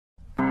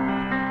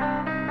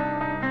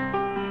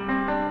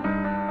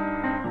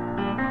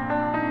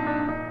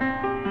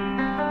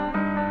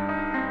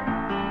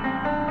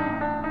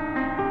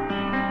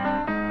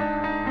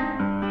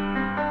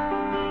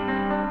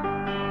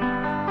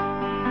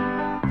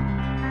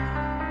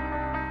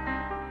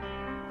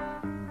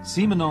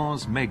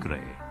Simenon's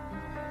Maigret,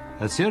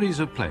 a series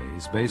of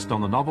plays based on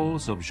the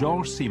novels of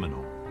Georges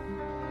Simenon.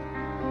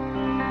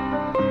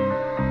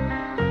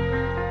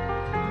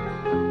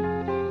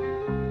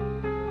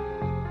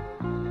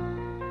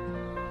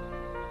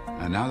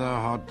 Another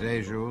hot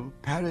day, Jules.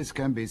 Paris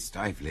can be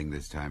stifling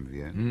this time of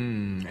year.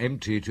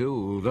 Empty,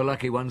 too. The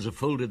lucky ones have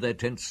folded their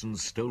tents and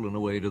stolen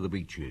away to the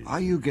beaches.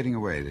 Are you getting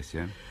away this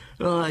year?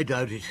 Oh, I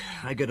doubt it.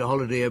 I get a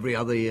holiday every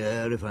other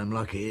year, if I'm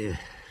lucky. It's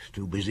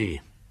too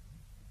busy.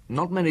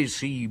 Not many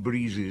sea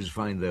breezes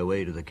find their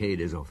way to the Quai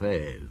des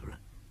Orfèvres.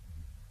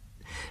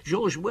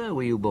 Georges, where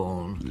were you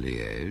born?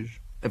 Liège.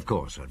 Of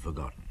course, I'd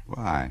forgotten.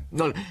 Why?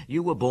 Well,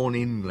 you were born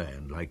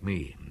inland, like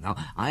me. Now,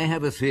 I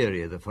have a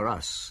theory that for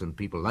us and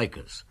people like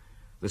us,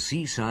 the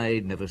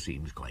seaside never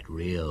seems quite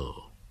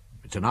real.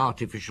 It's an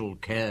artificial,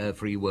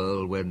 carefree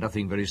world where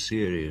nothing very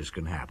serious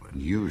can happen.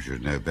 You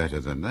should know better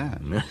than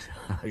that.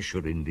 I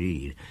should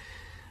indeed.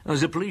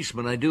 As a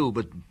policeman, I do,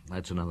 but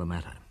that's another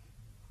matter.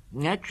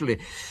 Actually,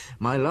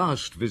 my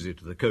last visit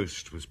to the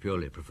coast was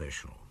purely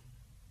professional.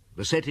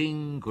 The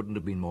setting couldn't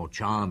have been more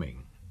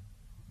charming,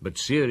 but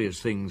serious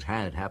things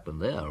had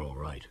happened there, all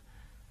right.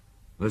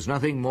 There's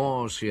nothing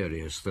more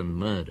serious than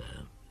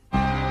murder.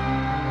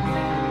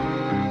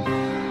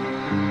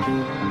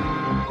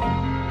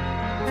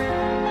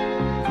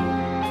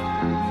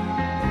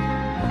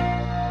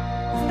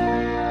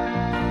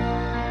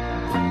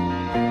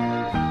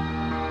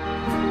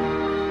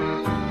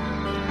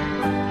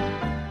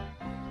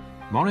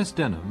 Maurice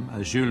Denham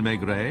as Jules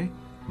Maigret,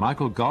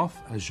 Michael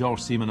Gough as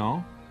Georges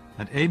Simenon,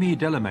 and Amy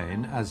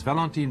Delamain as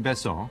Valentine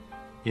Besson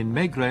in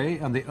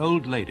Maigret and the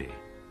Old Lady,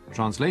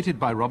 translated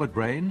by Robert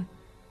Brain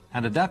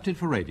and adapted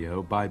for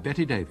radio by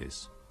Betty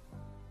Davis.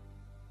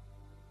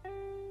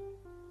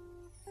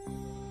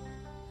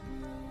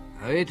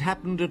 It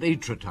happened at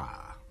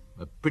Étretat,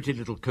 a pretty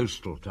little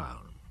coastal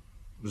town.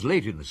 It was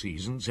late in the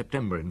season,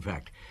 September in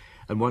fact,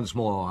 and once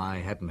more I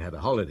hadn't had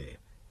a holiday.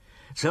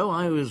 So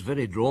I was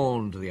very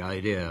drawn to the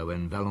idea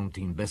when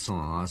Valentine Besson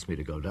asked me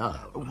to go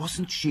down.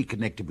 Wasn't she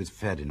connected with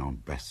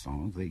Ferdinand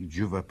Besson, the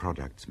Juva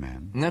products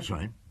man? That's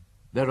right.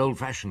 They're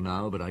old-fashioned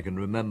now, but I can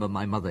remember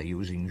my mother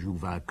using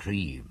Juva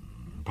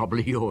cream.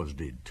 Probably yours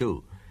did,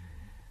 too.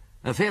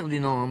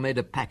 Ferdinand made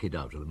a packet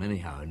out of them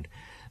anyhow, and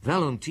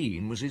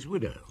Valentine was his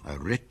widow. A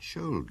rich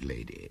old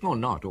lady. Oh,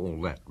 not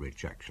all that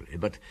rich, actually,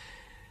 but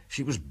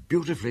she was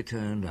beautifully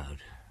turned out.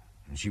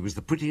 And she was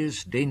the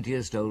prettiest,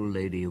 daintiest old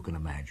lady you can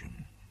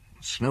imagine.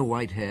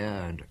 Snow-white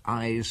hair and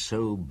eyes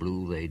so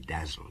blue they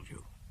dazzled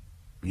you.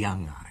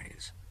 Young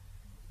eyes.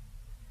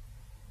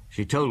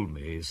 She told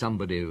me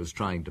somebody was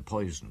trying to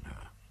poison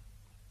her.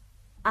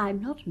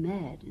 I'm not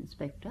mad,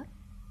 Inspector,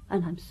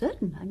 and I'm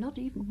certain I'm not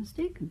even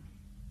mistaken.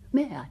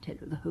 May I tell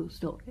you the whole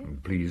story?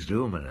 Please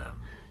do,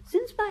 madame.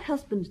 Since my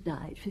husband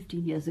died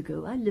 15 years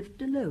ago, I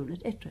lived alone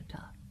at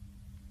Étretat.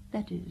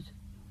 That is,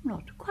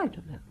 not quite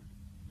alone.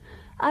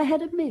 I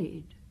had a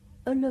maid,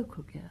 a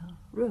local girl,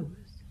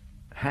 Rose.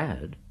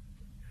 Had?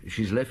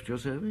 She's left your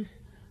service?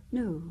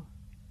 No,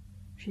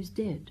 she's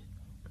dead.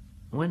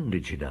 When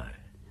did she die?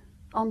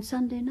 On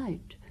Sunday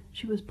night.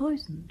 She was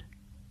poisoned.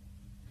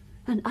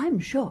 And I'm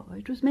sure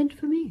it was meant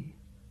for me.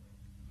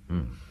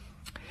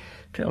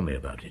 Tell me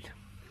about it.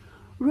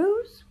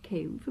 Rose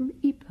came from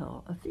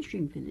Ypres, a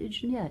fishing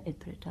village near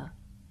Étretat.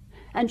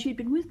 And she'd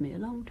been with me a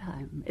long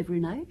time. Every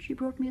night she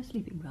brought me a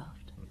sleeping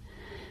draught.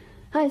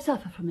 I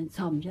suffer from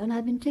insomnia, and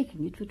I've been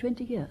taking it for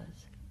 20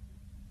 years.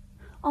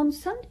 On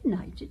Sunday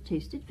night it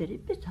tasted very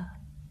bitter.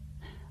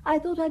 I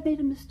thought I'd made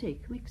a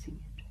mistake mixing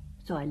it,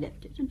 so I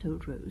left it and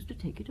told Rose to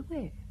take it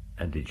away.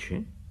 And did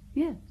she?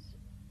 Yes.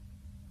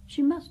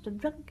 She must have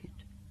drunk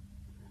it.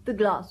 The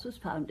glass was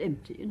found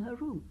empty in her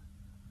room.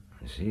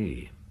 I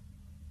see.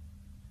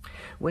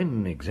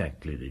 When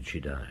exactly did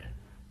she die?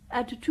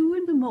 At 2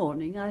 in the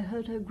morning I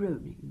heard her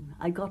groaning.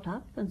 I got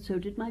up, and so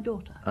did my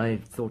daughter. I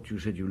thought you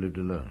said you lived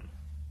alone.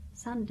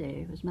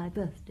 Sunday was my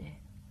birthday.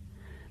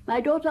 My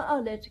daughter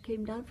Arlette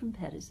came down from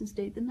Paris and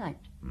stayed the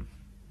night.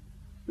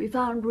 We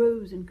found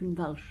Rose in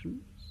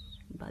convulsions,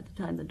 and by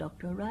the time the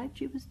doctor arrived,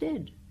 she was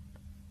dead.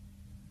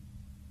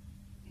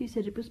 He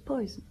said it was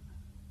poison.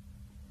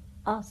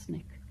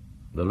 Arsenic.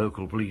 The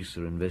local police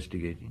are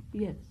investigating?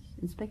 Yes,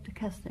 Inspector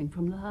Castling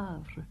from Le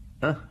Havre.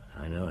 Ah,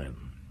 I know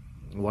him.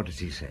 What does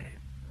he say?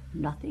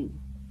 Nothing.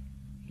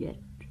 Yet.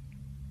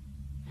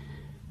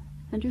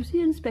 And you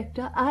see,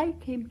 Inspector, I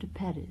came to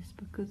Paris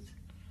because,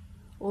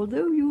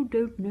 although you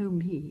don't know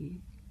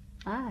me,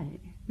 I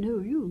know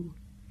you.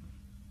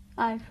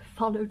 I've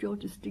followed your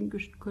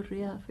distinguished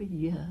career for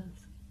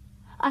years.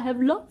 I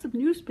have lots of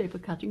newspaper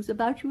cuttings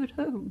about you at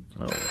home.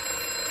 Oh.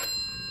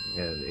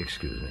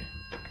 Excuse me.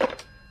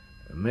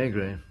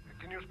 Maigret.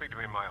 Can you speak to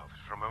me in my office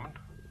for a moment?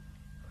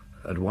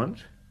 At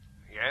once?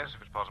 Yes,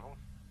 if it's possible.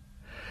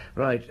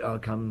 Right, I'll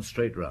come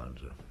straight round,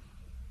 sir.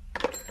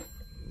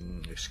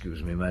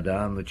 Excuse me,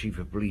 madame. The chief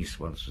of police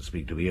wants to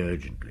speak to me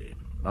urgently.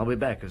 I'll be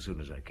back as soon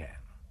as I can.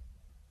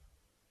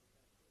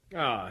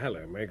 Ah,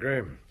 hello,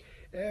 Maigret.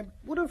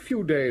 Would a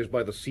few days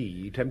by the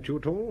sea tempt you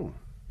at all?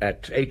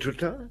 At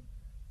Étretat?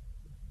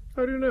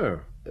 How do you know?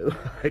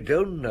 I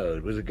don't know.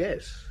 It was a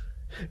guess.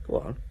 Go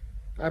on.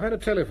 I've had a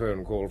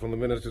telephone call from the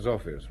minister's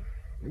office.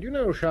 Do you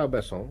know Charles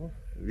Besson?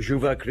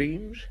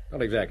 Jouvacrines?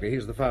 Not exactly.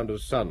 He's the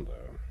founder's son,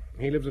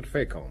 though. He lives at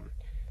Fécamp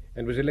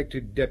and was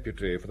elected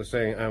deputy for the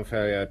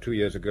Seine-Inférieure 2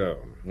 years ago.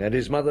 And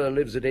his mother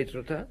lives at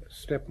Étretat?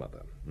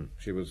 Stepmother.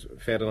 She was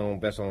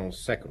Ferdinand Besson's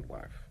second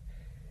wife.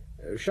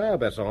 Charles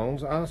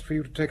Besson's asked for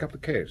you to take up the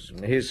case.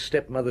 His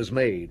stepmother's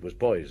maid was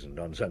poisoned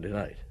on Sunday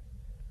night.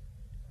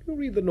 You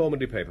read the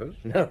Normandy papers?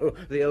 No,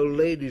 the old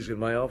lady's in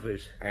my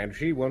office. And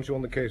she wants you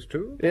on the case,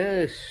 too?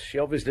 Yes, she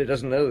obviously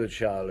doesn't know that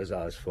Charles has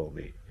asked for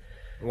me.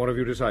 What have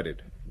you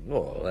decided?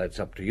 Well, that's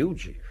up to you,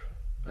 Chief.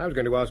 I was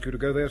going to ask you to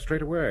go there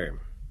straight away.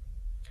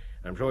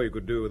 I'm sure you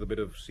could do with a bit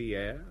of sea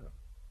air.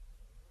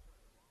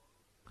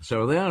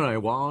 So there I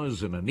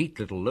was, in a neat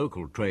little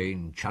local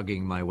train,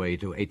 chugging my way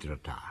to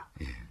Étretat.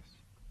 Yes.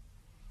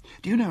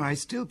 Do you know, I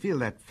still feel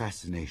that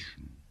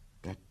fascination,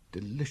 that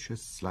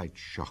delicious slight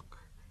shock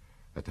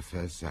at the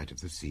first sight of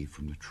the sea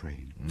from the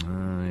train.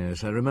 Ah,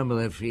 yes, I remember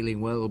that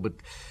feeling well, but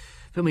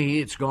for me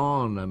it's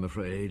gone, I'm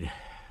afraid.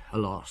 A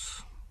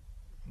loss.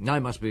 I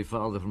must be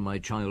farther from my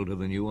childhood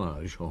than you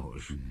are,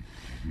 Georges.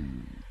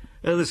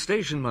 The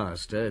station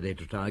master at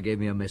Étretat gave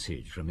me a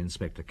message from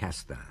Inspector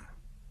Castin.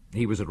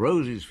 He was at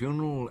Rosie's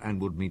funeral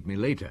and would meet me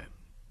later.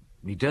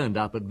 He turned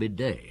up at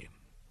midday.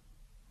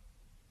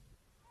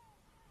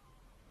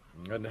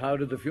 And how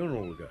did the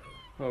funeral go?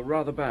 Oh,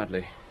 rather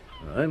badly.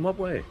 In what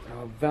way?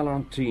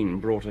 Valentine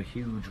brought a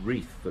huge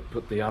wreath that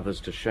put the others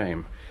to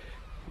shame.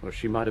 Well,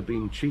 she might have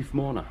been chief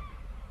mourner.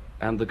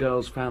 And the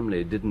girl's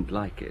family didn't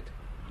like it.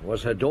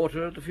 Was her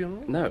daughter at the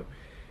funeral? No.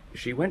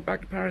 She went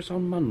back to Paris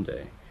on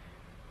Monday.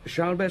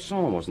 Charles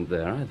Besson wasn't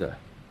there either.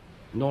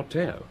 Nor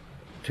Theo.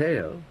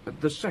 Theo?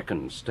 The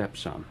second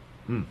stepson.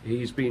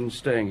 He's been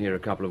staying here a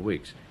couple of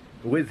weeks.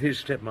 With his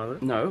stepmother?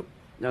 No,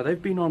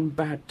 they've been on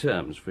bad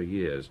terms for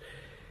years.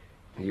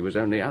 He was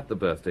only at the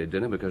birthday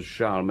dinner because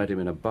Charles met him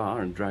in a bar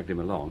and dragged him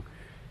along.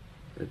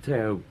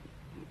 Theo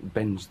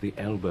bends the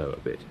elbow a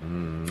bit.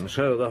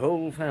 So the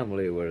whole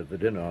family were at the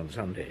dinner on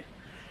Sunday.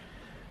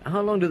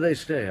 How long did they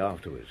stay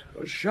afterwards?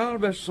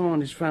 Charles Besson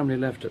and his family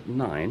left at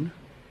 9.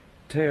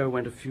 Theo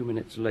went a few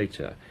minutes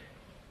later.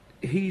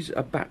 He's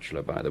a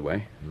bachelor, by the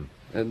way.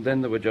 And then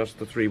there were just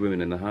the 3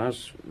 women in the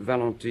house,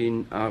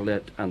 Valentine,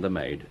 Arlette, and the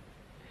maid.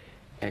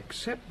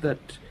 Except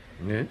that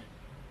Yes?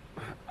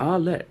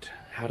 Arlette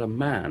had a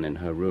man in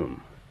her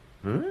room.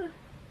 Huh?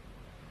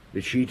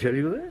 Did she tell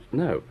you that?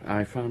 No,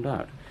 I found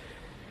out.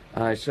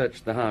 I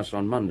searched the house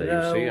on Monday,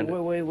 you see, and...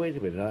 Wait a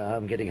minute.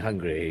 I'm getting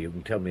hungry. You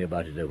can tell me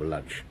about it over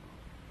lunch.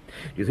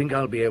 Do you think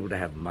I'll be able to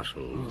have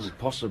mussels?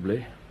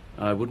 Possibly.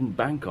 I wouldn't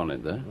bank on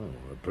it, though.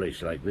 Oh, a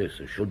place like this,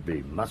 there should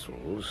be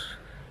mussels.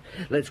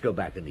 Let's go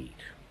back and eat.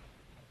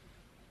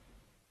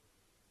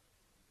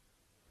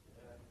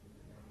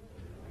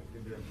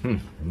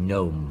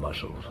 No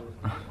mussels.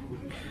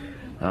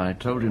 I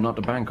told you not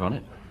to bank on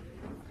it.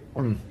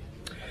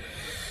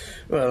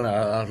 Well,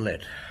 now,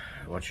 Arlette,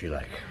 what's she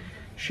like?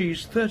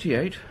 She's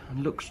 38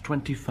 and looks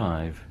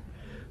 25.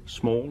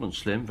 Small and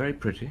slim, very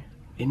pretty.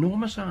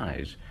 Enormous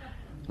eyes,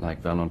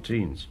 like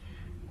Valentine's.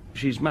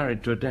 She's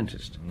married to a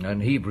dentist.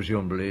 And he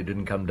presumably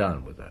didn't come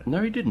down with her.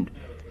 No, he didn't.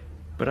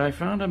 But I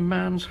found a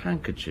man's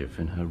handkerchief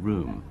in her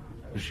room.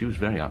 She was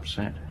very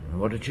upset.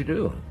 What did she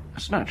do?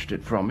 Snatched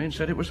it from me and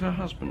said it was her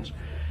husband's.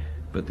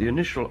 But the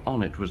initial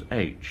on it was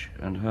H,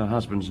 and her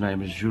husband's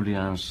name is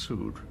Julien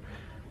Soud.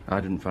 I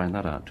didn't find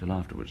that out till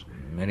afterwards.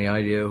 Any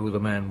idea who the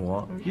man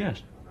was?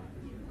 Yes.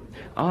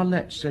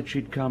 Arlette said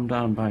she'd come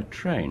down by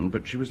train,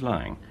 but she was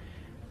lying.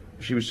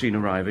 She was seen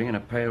arriving in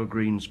a pale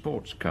green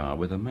sports car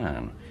with a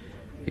man.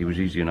 He was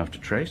easy enough to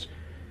trace.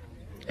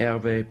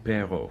 Hervé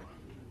Perrault.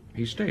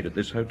 He stayed at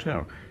this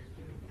hotel.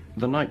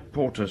 The night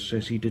porter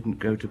says he didn't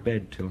go to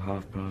bed till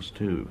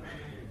 2:30.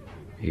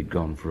 He'd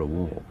gone for a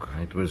walk.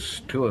 It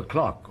was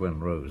 2:00 when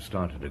Rose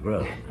started to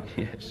grow.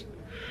 Yes.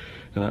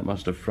 And that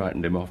must have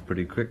frightened him off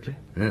pretty quickly.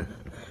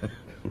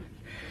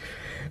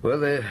 Were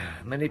there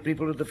many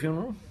people at the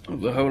funeral?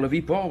 The whole of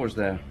Ypres was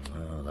there.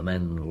 The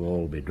men will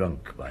all be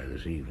drunk by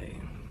this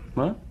evening.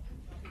 What?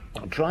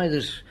 Try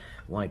this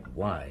white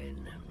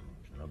wine.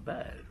 It's not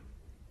bad.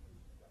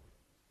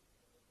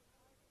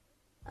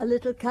 A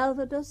little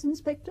Calvados,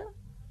 Inspector?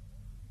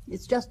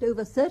 It's just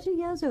over 30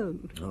 years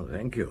old. Oh,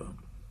 thank you.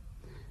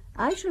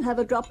 I shall have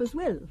a drop as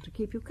well to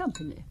keep you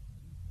company,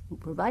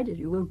 provided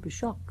you won't be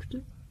shocked.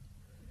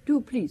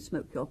 Do please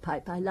smoke your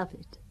pipe. I love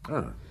it.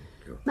 Ah,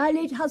 sure. My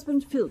late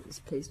husband filled this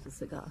place with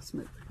cigar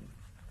smoke.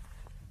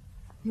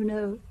 You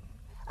know,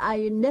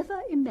 I never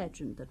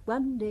imagined that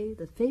one day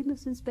the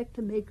famous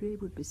Inspector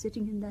Maigret would be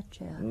sitting in that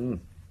chair.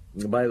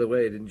 By the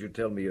way, didn't you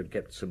tell me you'd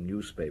kept some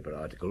newspaper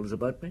articles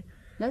about me?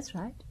 That's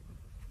right.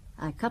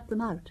 I cut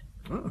them out.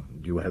 Oh,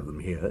 do you have them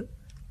here?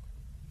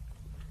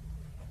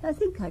 I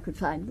think I could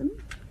find them.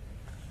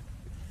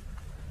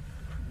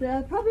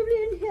 They're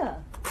probably in here.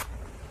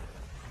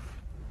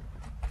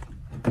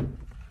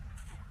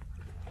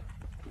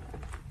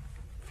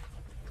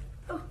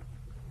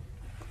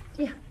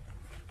 Dear.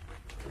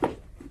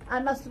 I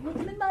must have put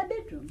them in my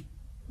bedroom.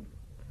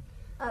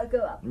 I'll go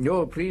up.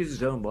 No, please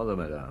don't bother,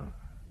 madame.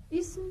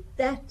 Isn't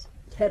that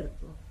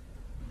terrible?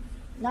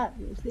 Now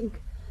you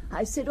think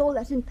I said all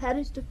that in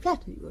Paris to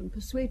flatter you and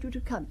persuade you to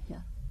come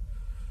here.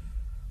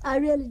 I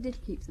really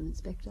did keep them,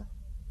 Inspector.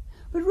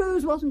 But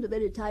Rose wasn't a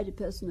very tidy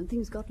person and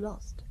things got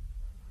lost.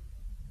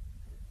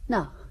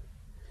 Now,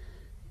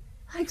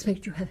 I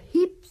expect you have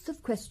heaps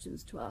of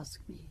questions to ask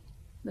me.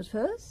 But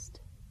first,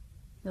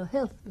 your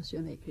health, Monsieur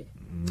Maigret.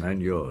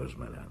 And yours,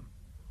 madame.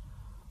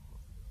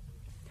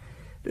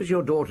 Does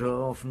your daughter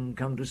often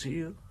come to see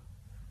you?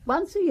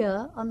 Once a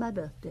year on my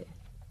birthday.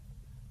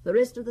 The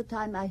rest of the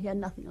time I hear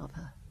nothing of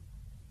her.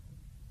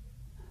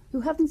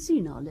 You haven't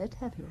seen Arlette,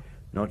 have you?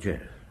 Not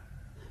yet.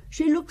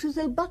 She looks as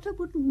though butter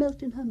wouldn't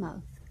melt in her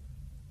mouth.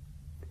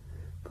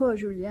 Poor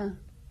Julien.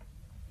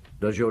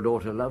 Does your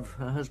daughter love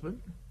her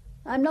husband?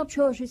 I'm not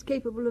sure she's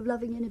capable of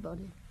loving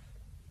anybody.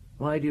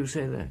 Why do you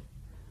say that?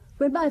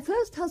 When my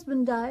first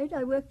husband died,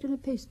 I worked in a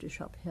pastry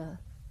shop here.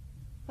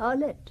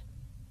 Arlette,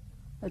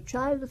 a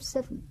child of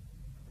 7,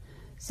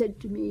 said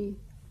to me,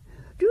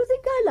 "Do you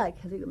think I like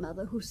having a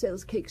mother who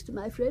sells cakes to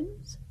my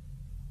friends?"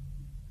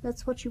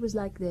 That's what she was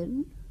like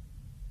then.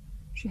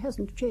 She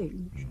hasn't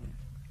changed.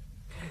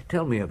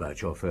 Tell me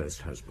about your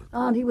first husband.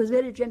 And he was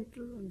very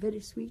gentle and very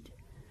sweet.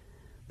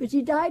 But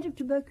he died of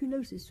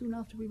tuberculosis soon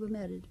after we were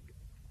married.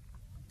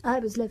 I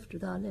was left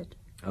with Arlette.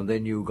 And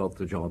then you got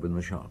the job in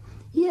the shop?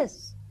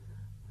 Yes.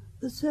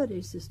 The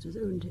Surrey sisters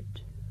owned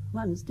it.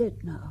 One's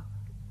dead now.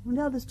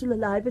 The other's still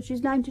alive, but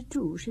she's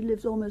 92. She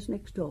lives almost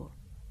next door.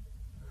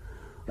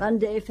 One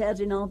day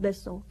Ferdinand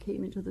Besson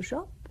came into the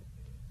shop.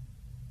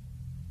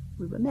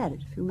 We were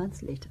married a few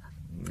months later.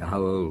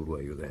 How old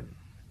were you then?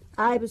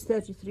 I was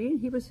 33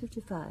 and he was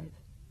 55.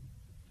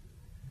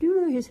 Do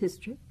you know his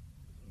history?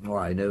 Oh,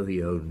 I know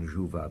he owned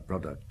Jouvin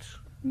products.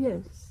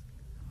 Yes.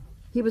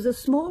 He was a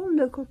small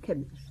local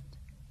chemist.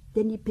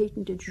 Then he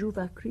patented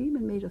Jouvin cream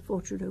and made a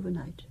fortune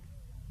overnight.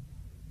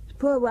 His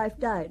poor wife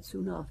died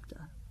soon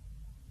after.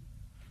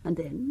 And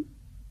then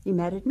he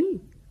married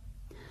me.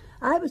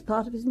 I was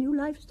part of his new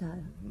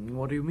lifestyle.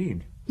 What do you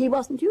mean? He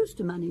wasn't used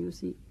to money, you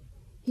see.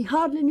 He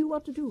hardly knew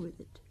what to do with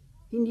it.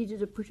 He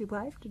needed a pretty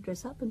wife to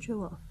dress up and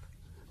show off.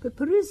 But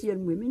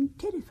Parisian women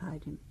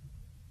terrified him.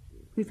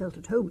 He felt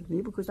at home with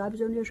me because I was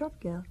only a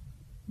shop girl.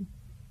 Do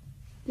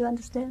you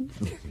understand?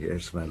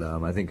 Yes,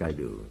 madame, I think I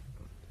do.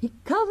 He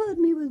covered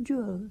me with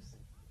jewels.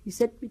 He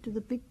sent me to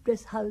the big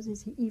dress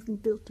houses. He even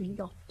built a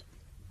yacht.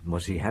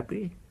 Was he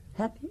happy?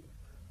 Happy?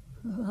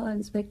 Oh,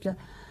 Inspector,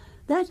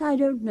 that I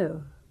don't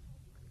know.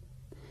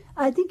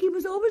 I think he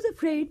was always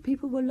afraid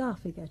people were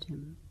laughing at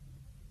him.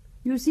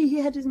 You see, he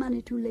had his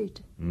money too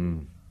late.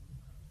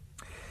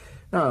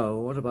 Now,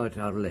 what about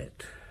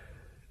Arlette?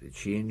 Did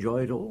she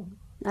enjoy it all?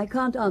 I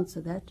can't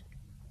answer that.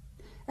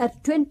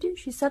 At 20,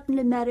 she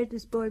suddenly married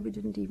this boy we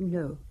didn't even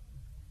know.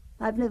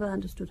 I've never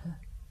understood her.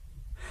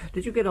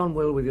 Did you get on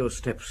well with your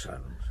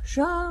stepson?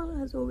 Charles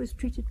has always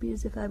treated me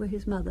as if I were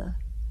his mother.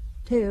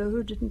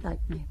 Theo didn't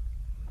like me.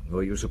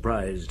 Were you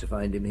surprised to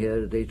find him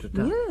here at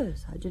Étretat?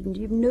 Yes, I didn't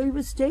even know he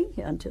was staying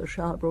here until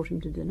Charles brought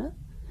him to dinner.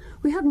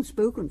 We hadn't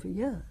spoken for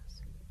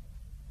years.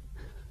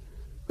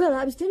 Well,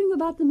 I was telling you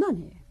about the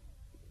money.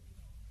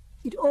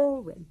 It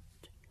all went.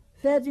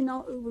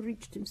 Ferdinand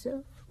overreached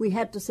himself. We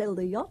had to sell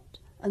the yacht,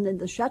 and then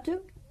the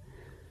chateau,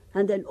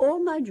 and then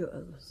all my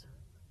jewels.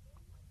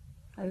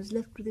 I was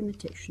left with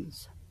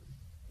imitations.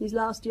 His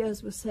last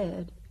years were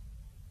sad.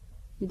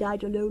 He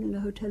died alone in a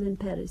hotel in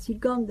Paris. He'd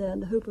gone there in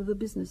the hope of a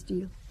business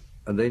deal.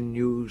 And then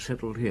you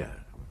settled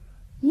here?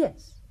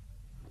 Yes.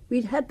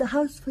 We'd had the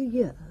house for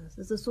years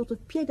as a sort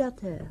of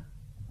pied-à-terre.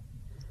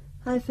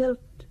 I felt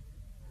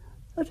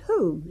at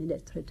home in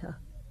Étretat,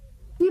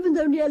 even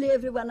though nearly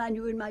everyone I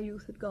knew in my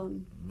youth had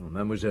gone. Well,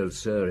 Mademoiselle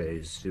Surrey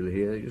is still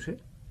here, you say?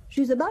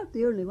 She's about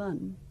the only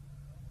one.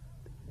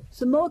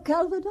 Some more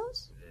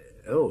Calvados?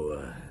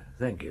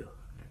 Thank you.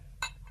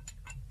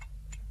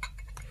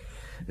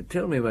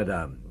 Tell me,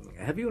 madame,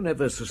 have you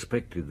never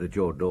suspected that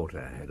your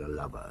daughter had a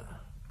lover?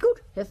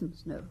 Good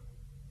heavens, no.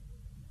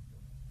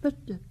 But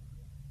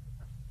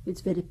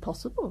it's very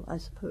possible, I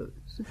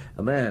suppose.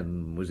 A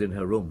man was in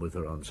her room with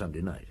her on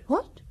Sunday night.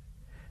 What?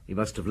 He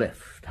must have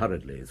left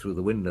hurriedly through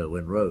the window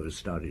when Rose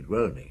started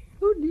groaning.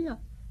 Oh, dear.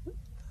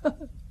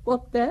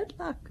 What bad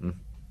luck.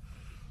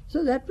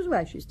 So that was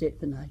why she stayed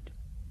the night.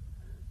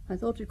 I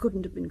thought you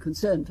couldn't have been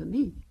concerned for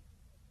me.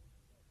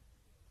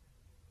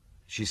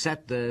 She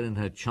sat there in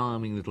her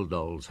charming little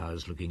doll's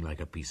house looking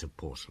like a piece of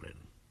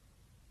porcelain.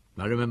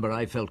 I remember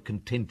I felt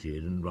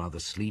contented and rather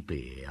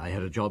sleepy. I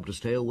had a job to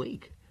stay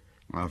awake.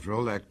 After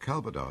all that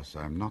Calvados,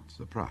 I'm not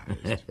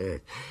surprised.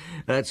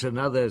 That's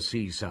another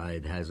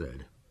seaside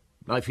hazard.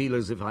 I feel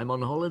as if I'm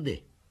on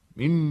holiday.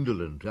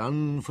 Indolent,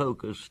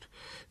 unfocused.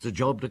 It's a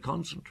job to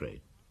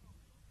concentrate.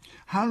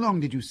 How long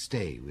did you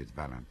stay with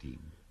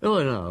Valentine? Oh,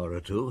 an hour or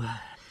two.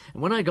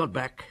 And when I got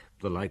back,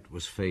 the light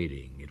was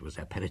fading. It was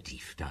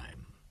aperitif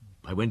time.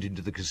 I went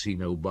into the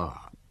casino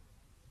bar.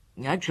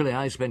 Actually,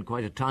 I spent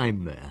quite a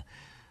time there.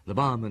 The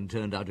barman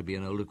turned out to be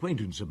an old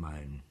acquaintance of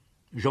mine,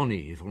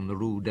 Johnny from the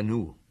Rue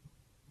Danou.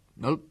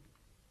 Well,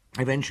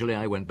 Eventually,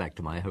 I went back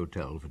to my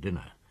hotel for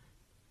dinner.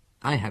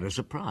 I had a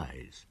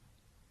surprise.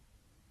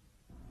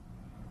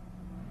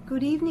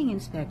 Good evening,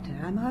 Inspector.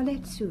 I'm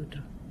Arlette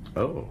Soudre.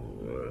 Oh,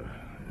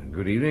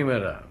 good evening,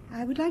 madame.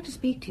 I would like to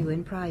speak to you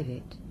in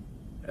private.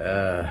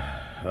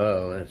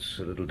 Well, that's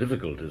a little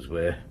difficult as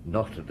we're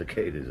not at the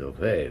Quai des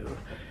Orfèvres.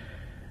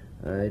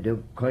 I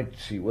don't quite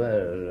see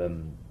where,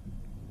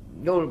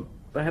 No,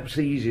 perhaps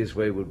the easiest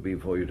way would be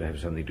for you to have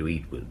something to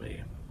eat with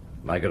me.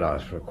 I could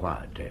ask for a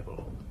quiet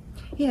table.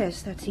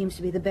 Yes, that seems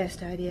to be the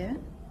best idea.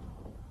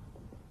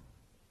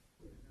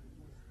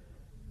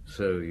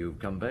 So you've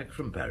come back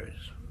from Paris?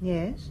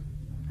 Yes.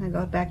 I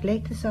got back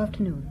late this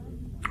afternoon.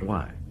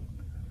 Why?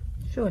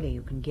 Surely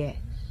you can guess.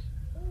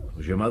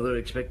 Was your mother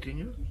expecting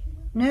you?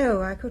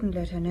 No, I couldn't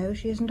let her know.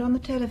 She isn't on the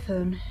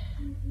telephone.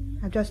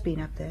 I've just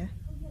been up there.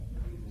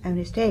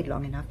 Only stayed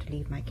long enough to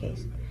leave my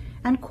case.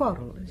 And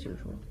quarrelled, as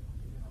usual.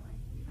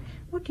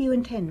 What do you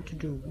intend to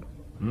do?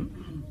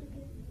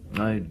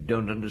 I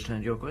don't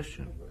understand your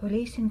question.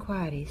 Police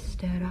inquiries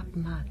stir up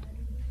mud.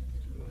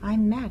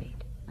 I'm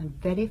married and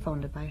very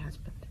fond of my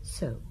husband.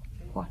 So,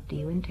 what do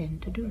you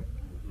intend to do?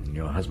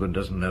 Your husband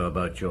doesn't know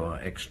about your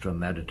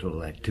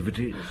extramarital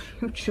activities?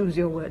 You choose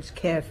your words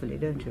carefully,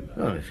 don't you?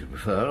 Well, if you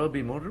prefer, I'll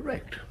be more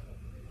direct.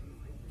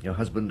 Your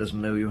husband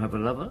doesn't know you have a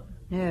lover?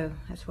 No,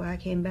 that's why I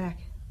came back.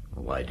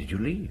 Why did you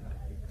leave?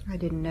 I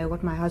didn't know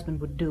what my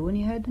husband would do when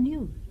he heard the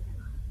news.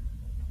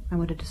 I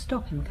wanted to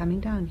stop him coming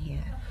down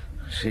here.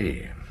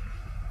 See.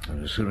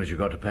 And as soon as you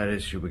got to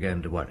Paris, you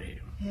began to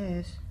worry.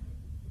 Yes.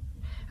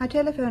 I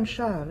telephoned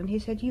Charles, and he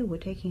said you were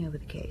taking over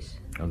the case.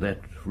 And that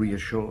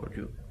reassured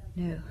you?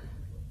 No.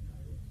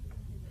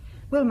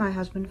 Will my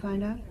husband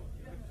find out?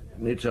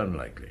 It's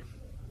unlikely.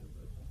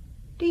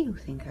 Do you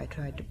think I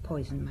tried to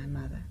poison my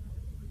mother?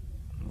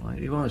 Why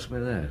do you ask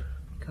me that?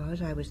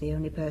 Because I was the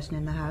only person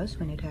in the house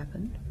when it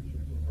happened.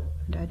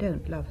 And I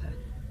don't love her.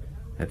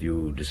 Have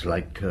you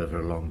disliked her for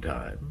a long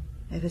time?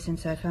 Ever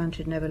since I found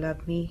she'd never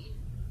loved me.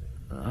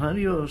 How do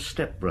your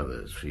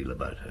stepbrothers feel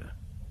about her?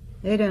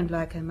 They don't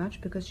like her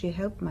much because she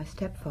helped my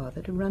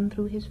stepfather to run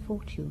through his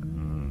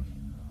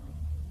fortune.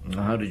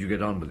 How did you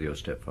get on with your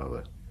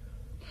stepfather?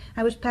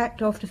 I was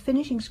packed off to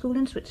finishing school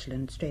in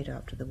Switzerland straight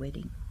after the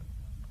wedding.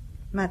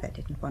 Mother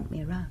didn't want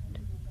me around.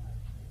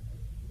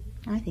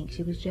 I think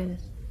she was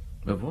jealous.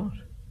 Of what?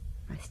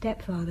 My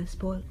stepfather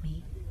spoilt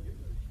me.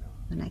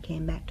 When I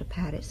came back to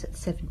Paris at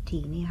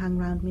 17, he hung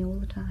round me all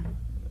the time.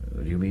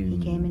 What do you mean? He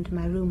came into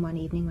my room one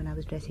evening when I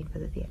was dressing for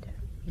the theatre.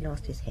 He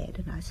lost his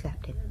head and I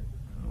slapped him.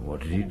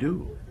 What did he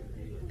do?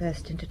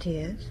 Burst into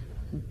tears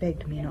and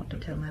begged me not to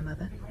tell my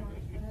mother.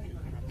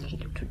 He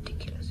looked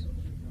ridiculous.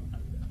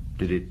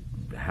 Did it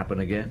happen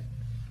again?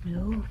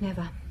 No,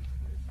 never.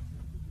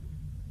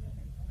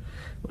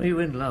 Were you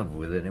in love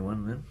with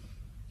anyone then?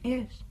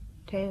 Yes,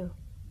 Theo.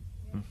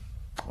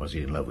 Was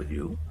he in love with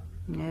you?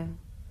 No,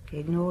 he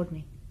ignored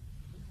me.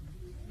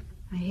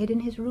 I hid in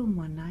his room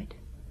one night,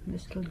 and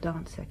this little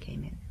dancer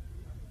came in.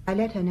 I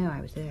let her know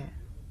I was there.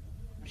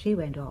 She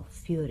went off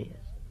furious,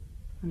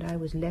 and I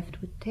was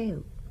left with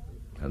Theo.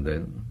 And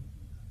then?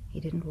 He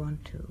didn't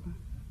want to.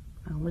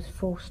 I almost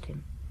forced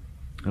him.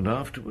 And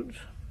afterwards?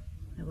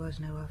 There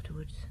was no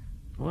afterwards.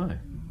 Why?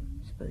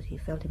 I suppose he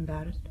felt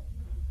embarrassed.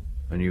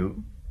 And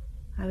you?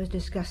 I was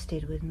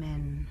disgusted with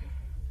men.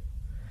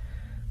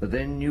 But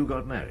then you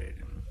got married?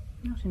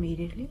 Not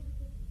immediately.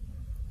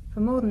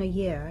 For more than a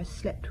year, I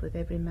slept with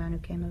every man who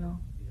came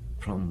along.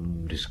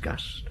 From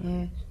disgust?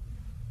 Yes.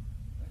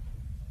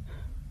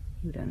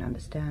 You don't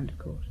understand, of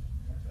course.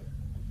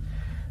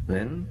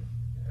 Then?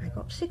 I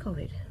got sick of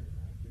it.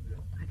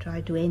 I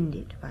tried to end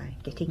it by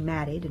getting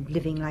married and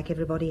living like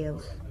everybody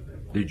else.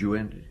 Did you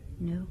end it?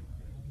 No.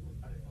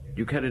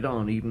 You carried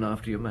on even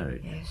after you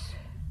married? Yes.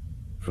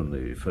 From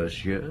the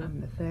first year?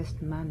 From the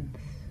first month.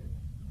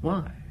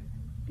 Why?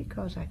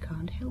 Because I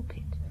can't help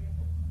it.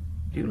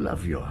 Do you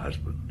love your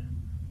husband?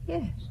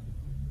 Yes.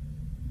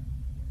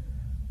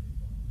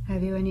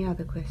 Have you any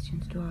other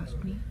questions to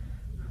ask me?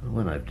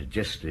 When I've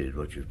digested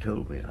what you've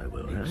told me, I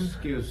will.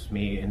 Excuse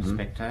me,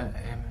 Inspector.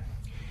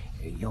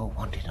 You're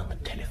wanted on the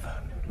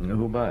telephone.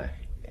 Who by?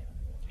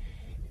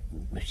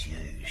 Monsieur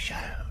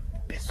Charles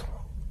Besson.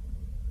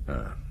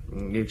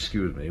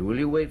 Excuse me. Will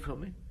you wait for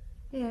me?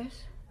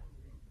 Yes.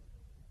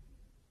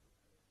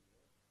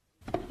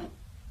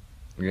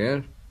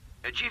 Yes?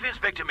 Chief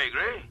Inspector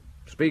Maigret?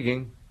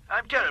 Speaking.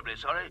 I'm terribly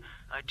sorry.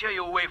 I tear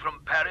you away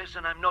from Paris,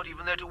 and I'm not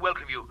even there to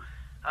welcome you.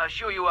 I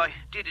assure you I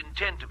did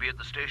intend to be at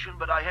the station,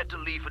 but I had to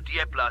leave for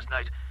Dieppe last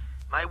night.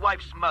 My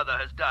wife's mother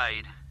has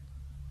died.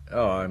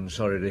 Oh, I'm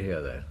sorry to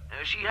hear that.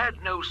 She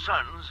had no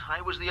sons.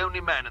 I was the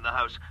only man in the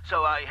house,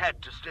 so I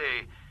had to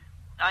stay.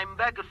 I'm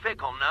back at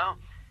Fécamp now.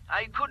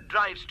 I could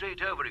drive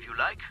straight over if you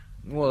like.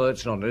 Well,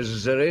 that's not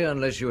necessary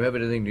unless you have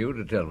anything new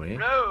to tell me.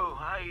 No,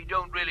 I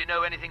don't really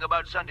know anything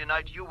about Sunday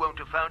night. You won't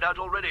have found out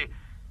already.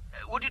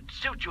 Would it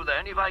suit you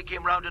then if I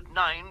came round at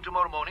 9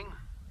 tomorrow morning?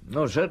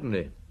 Oh,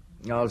 certainly.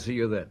 I'll see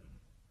you then.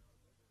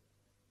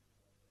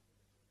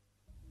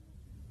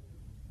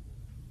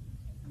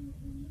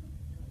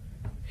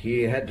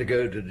 He had to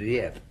go to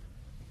Dieppe.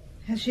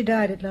 Has she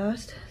died at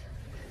last?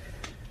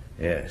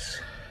 Yes.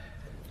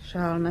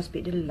 Charles must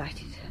be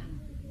delighted.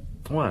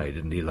 Why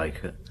didn't he like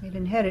her? He'll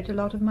inherit a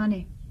lot of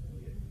money.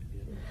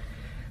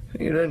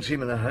 You don't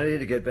seem in a hurry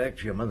to get back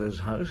to your mother's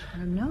house.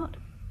 I'm not.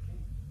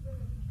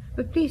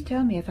 But please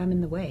tell me if I'm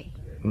in the way.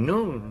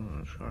 No,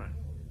 that's all right.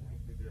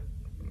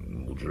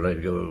 Would you like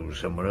to go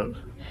somewhere else?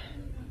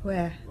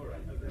 Where?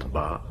 A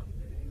bar.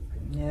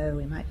 No,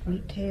 we might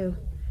meet Theo.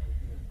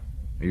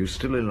 Are you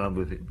still in love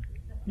with him?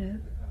 No.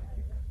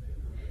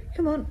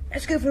 Come on,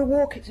 let's go for a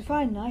walk. It's a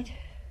fine night.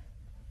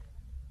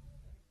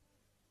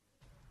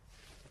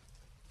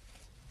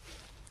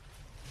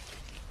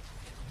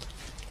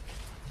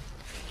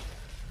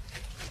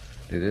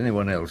 Did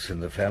anyone else in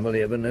the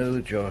family ever know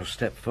that your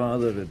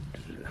stepfather had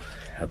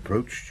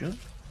approached you?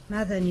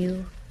 Mother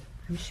knew.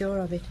 I'm sure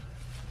of it.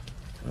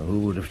 Well, who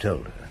would have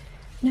told her?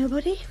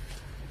 Nobody.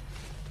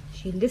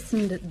 She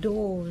listened at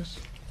doors.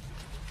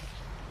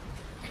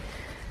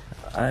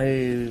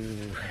 I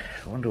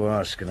want to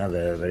ask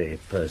another very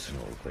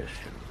personal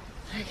question.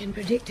 I can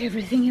predict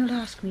everything you'll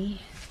ask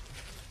me.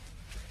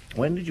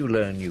 When did you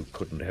learn you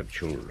couldn't have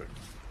children?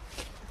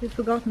 You've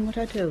forgotten what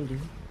I told you.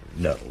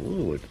 No.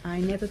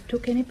 I never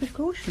took any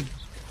precautions.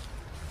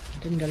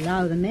 I didn't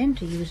allow the men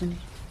to use any.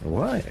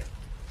 Why?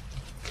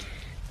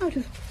 Out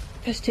of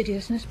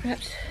fastidiousness,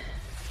 perhaps.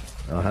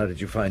 Oh, how did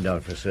you find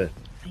out for certain?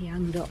 A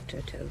young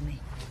doctor told me.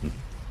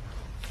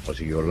 Was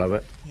he your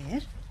lover?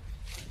 Yes.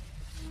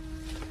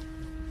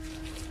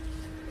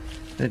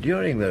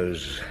 During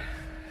those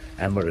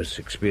amorous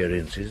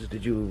experiences,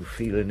 did you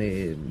feel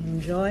any...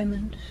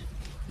 Enjoyment?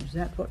 Is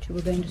that what you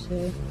were going to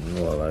say?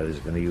 Well, I was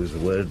going to use the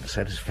word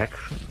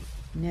satisfaction.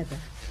 Never.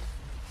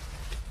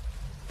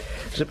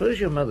 Suppose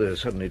your mother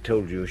suddenly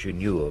told you she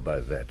knew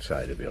about that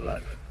side of your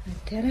life.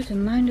 I'd tell her to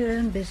mind her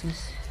own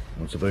business.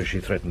 Well, suppose she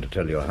threatened to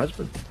tell your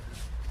husband.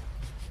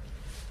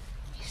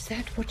 Is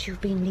that what you've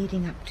been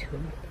leading up to?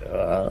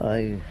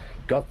 I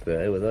got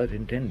there without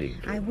intending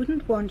to. I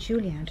wouldn't want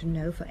Julien to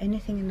know for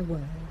anything in the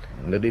world.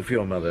 But if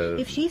your mother...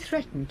 If she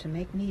threatened to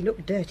make me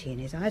look dirty in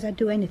his eyes, I'd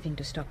do anything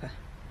to stop her.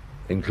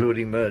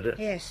 Including murder?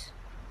 Yes.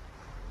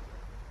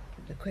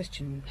 But the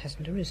question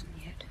hasn't arisen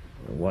yet.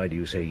 Why do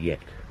you say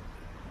yet?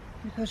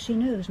 Because she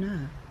knows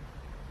now.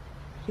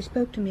 She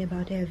spoke to me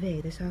about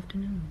Hervé this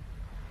afternoon.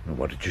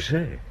 What did you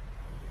say?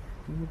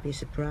 You would be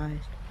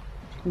surprised.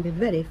 She can be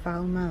very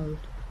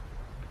foul-mouthed.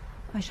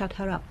 I shut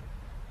her up.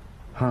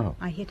 How?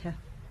 I hit her.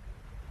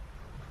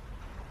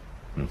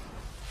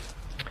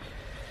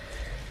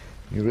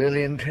 You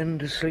really intend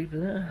to sleep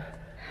there?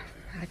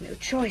 I had no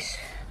choice.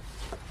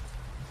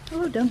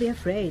 Oh, don't be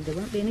afraid. There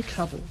won't be any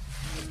trouble.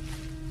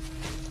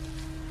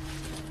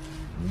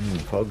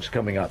 Fog's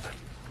coming up.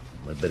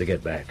 I'd better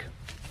get back.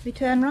 We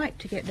turn right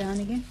to get down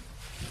again.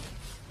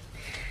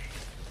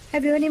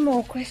 Have you any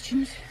more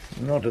questions?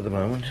 Not at the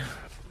moment.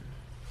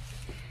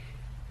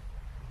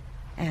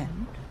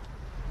 And?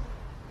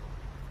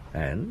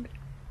 And?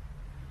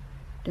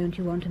 Don't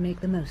you want to make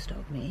the most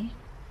of me?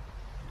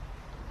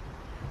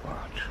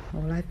 What?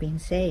 All I've been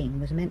saying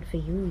was meant for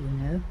you, you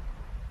know.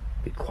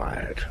 Be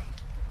quiet.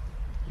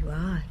 You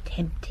are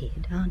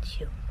tempted, aren't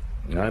you?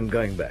 I'm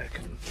going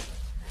back.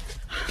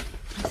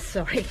 I'm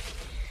sorry.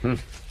 I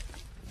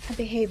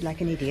behaved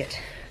like an idiot.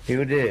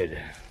 You did.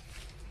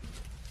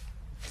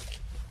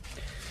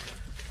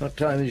 What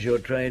time is your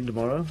train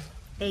tomorrow?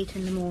 8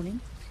 in the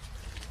morning.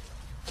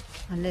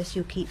 Unless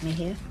you keep me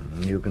here.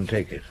 You can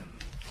take it.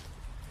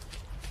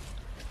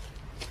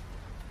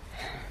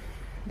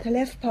 The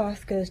left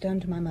path goes down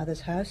to my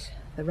mother's house.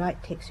 The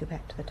right takes you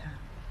back to the town.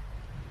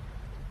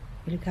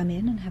 Will you come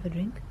in and have a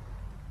drink?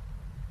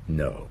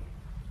 No.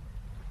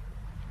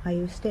 Are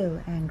you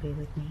still angry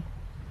with me?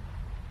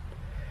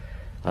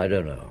 I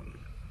don't know.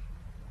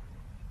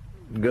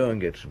 Go and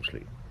get some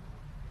sleep.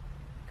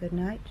 Good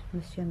night,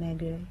 Monsieur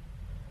Maigret.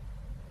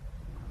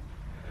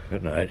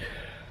 Good night.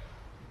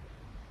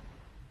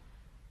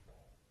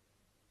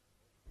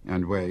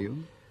 And were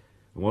you?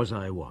 Was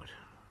I what?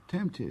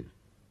 Tempted.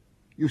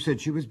 You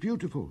said she was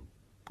beautiful.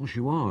 Well,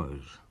 she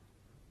was.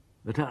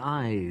 But her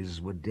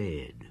eyes were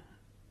dead.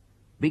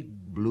 Big,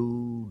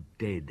 blue,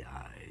 dead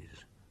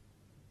eyes.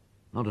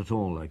 Not at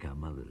all like her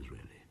mother's,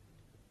 really.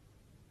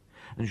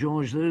 And,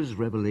 Georges, those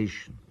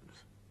revelations,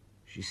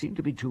 she seemed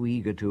to be too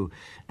eager to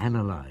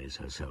analyze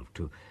herself,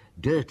 to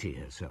dirty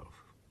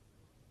herself.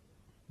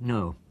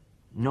 No,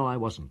 I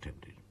wasn't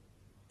tempted.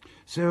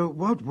 So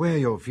what were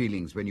your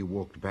feelings when you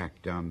walked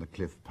back down the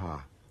cliff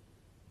path?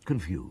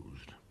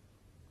 Confused.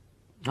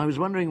 I was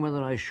wondering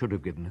whether I should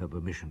have given her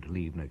permission to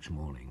leave next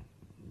morning.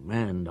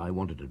 And I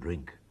wanted a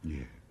drink.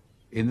 Yes.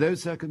 In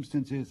those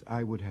circumstances,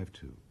 I would have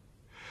too.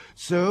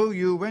 So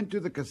you went to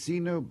the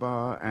casino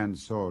bar and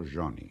saw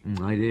Johnny?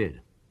 I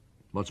did.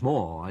 What's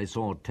more, I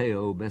saw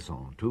Theo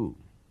Besson, too.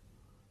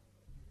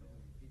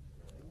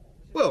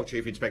 Well,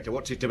 Chief Inspector,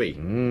 what's it to be?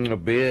 A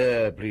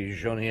beer, please,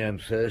 Johnny. I'm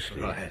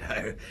thirsty.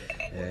 Righto.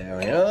 There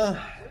we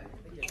are.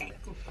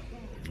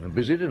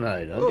 Busy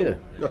tonight, aren't you?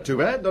 Not too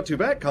bad, not too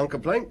bad. Can't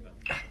complain.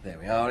 There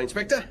we are,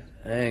 Inspector.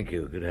 Thank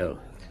you. Good help.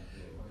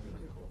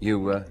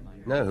 You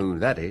know who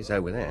that is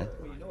over there?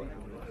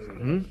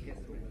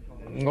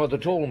 What, the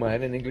tall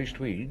man in English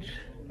tweeds?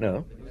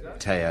 No.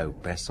 Theo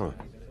Besson.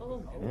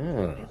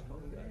 Oh.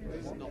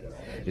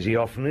 Is he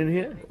often in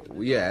here?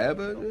 Yeah,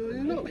 but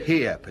not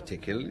here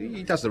particularly.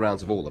 He does the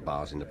rounds of all the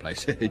bars in the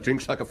place. He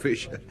drinks like a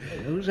fish.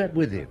 Who's that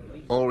with him?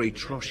 Henri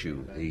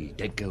Trochu, the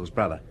dead girl's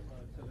brother.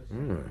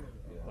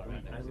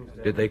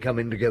 Did they come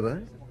in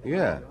together?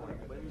 Yeah.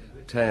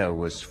 Theo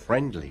was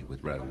friendly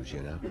with Rose,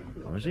 you know.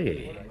 Was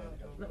he?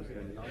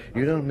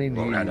 You don't mean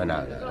Oh, no, I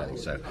don't think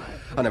so.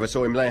 I never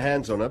saw him lay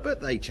hands on her,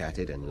 but they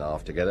chatted and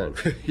laughed together, and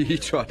he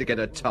tried to get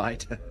her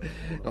tight.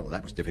 Not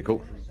that was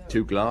difficult.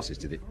 2 glasses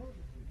did it.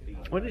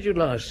 When did you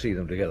last see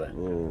them together?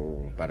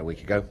 Oh, about a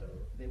week ago.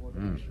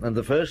 And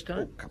the first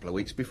time? A couple of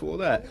weeks before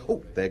that.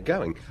 Oh, they're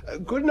going.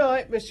 Good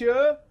night,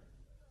 monsieur.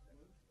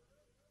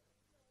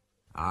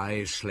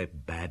 I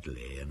slept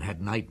badly and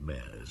had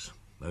nightmares.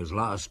 Those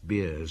last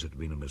beers had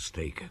been a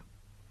mistake.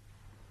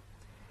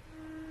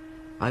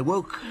 I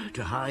woke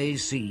to high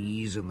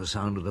seas and the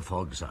sound of the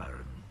fog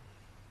siren.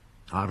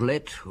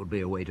 Arlette would be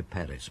away to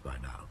Paris by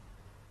now.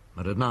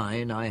 But at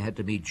 9 I had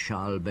to meet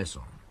Charles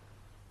Besson.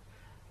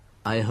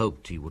 I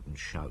hoped he wouldn't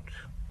shout.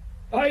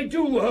 I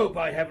do hope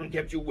I haven't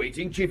kept you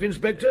waiting, Chief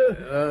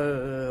Inspector.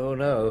 Oh,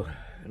 no.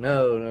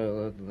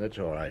 No, that's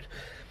all right.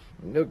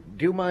 Look,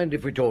 do you mind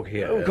if we talk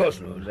here? Of course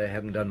not. They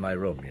haven't done my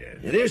room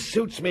yet. This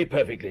suits me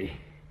perfectly.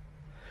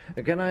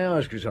 Can I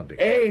ask you something?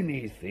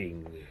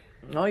 Anything.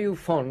 Are you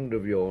fond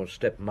of your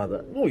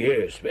stepmother? Oh,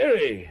 yes,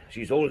 very.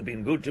 She's always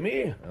been good to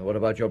me. What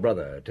about your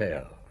brother,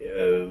 Theo?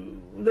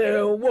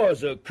 There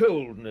was a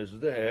coldness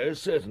there,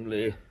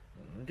 certainly.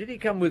 Did he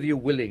come with you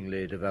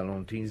willingly to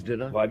Valentine's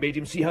dinner? I made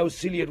him see how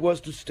silly it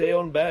was to stay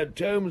on bad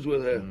terms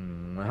with her.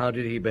 How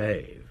did he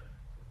behave?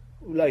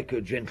 Like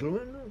a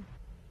gentleman.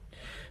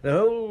 The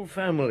whole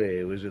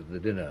family was at the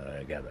dinner,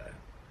 I gather.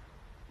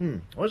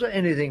 Was there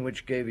anything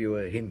which gave you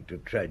a hint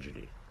of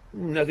tragedy?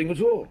 Nothing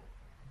at all.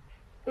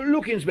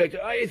 Look,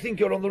 Inspector, I think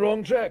you're on the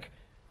wrong track.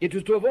 It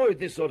was to avoid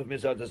this sort of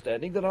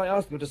misunderstanding that I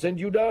asked them to send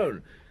you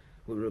down.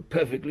 We're a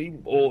perfectly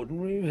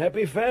ordinary,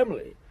 happy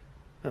family.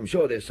 I'm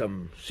sure there's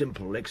some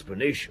simple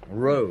explanation.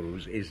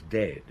 Rose is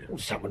dead. Well,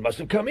 someone must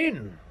have come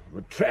in.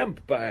 A tramp,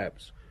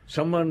 perhaps.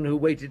 Someone who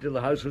waited till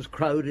the house was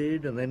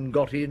crowded and then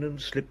got in and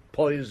slipped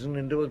poison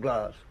into a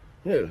glass.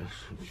 Yes,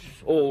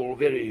 it's all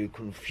very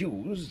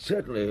confused,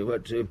 certainly,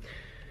 but...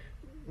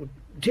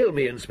 tell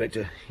me,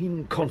 Inspector,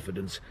 in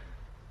confidence,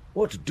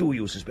 what do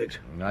you suspect?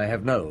 I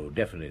have no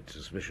definite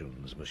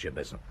suspicions, Monsieur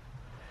Besson.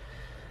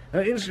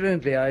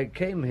 Incidentally, I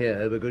came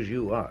here because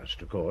you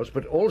asked, of course,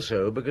 but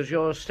also because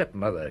your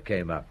stepmother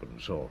came up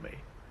and saw me.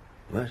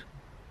 What?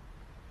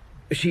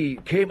 She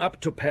came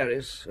up to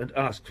Paris and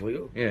asked for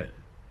you? Yes.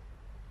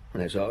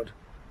 That's odd.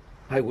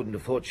 I wouldn't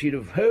have thought she'd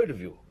have heard of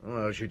you.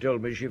 Well, she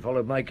told me she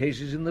followed my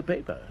cases in the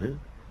paper.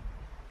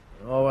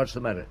 Huh? Oh, what's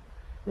the matter?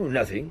 Oh,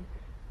 nothing.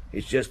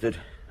 It's just that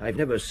I've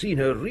never seen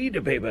her read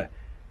a paper.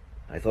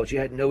 I thought she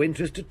had no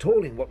interest at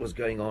all in what was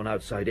going on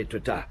outside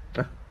Etretat.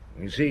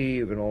 You see,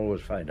 you can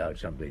always find out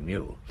something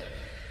new.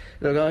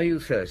 Look, are you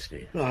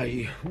thirsty?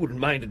 I wouldn't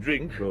mind a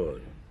drink.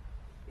 Good.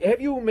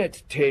 Have you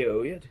met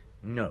Theo yet?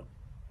 No.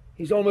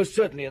 He's almost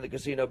certainly in the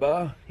casino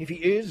bar. If he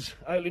is,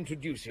 I'll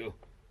introduce you.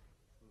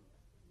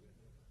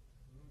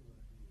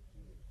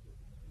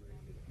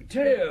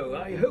 Theo,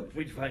 I hoped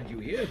we'd find you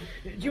here.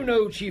 Do you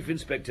know Chief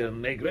Inspector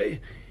Maigret?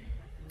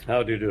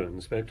 How do you do,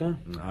 Inspector?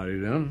 How do you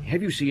do?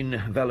 Have you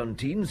seen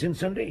Valentine since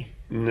Sunday?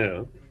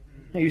 No.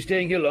 Are you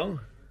staying here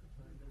long?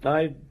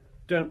 I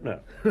don't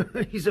know.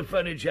 He's a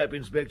funny chap,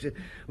 Inspector.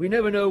 We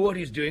never know what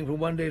he's doing from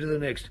one day to the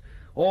next.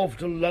 Off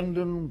to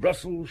London,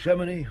 Brussels,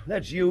 Chamonix.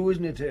 That's you,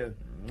 isn't it, Theo?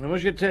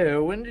 Monsieur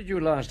Theo, when did you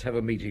last have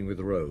a meeting with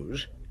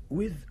Rose?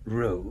 With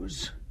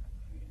Rose?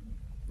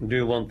 Do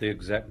you want the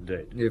exact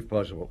date? If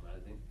possible.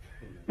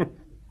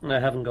 I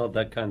haven't got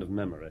that kind of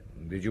memory.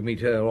 Did you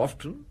meet her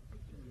often?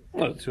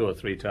 Well, 2 or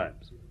 3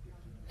 times.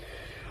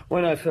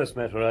 When I first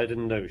met her, I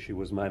didn't know she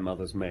was my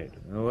mother's maid.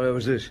 Where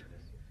was this?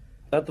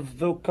 At the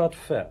Vilcot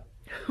Fair.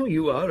 Oh,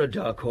 you are a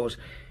dark horse.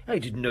 I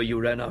didn't know you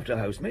ran after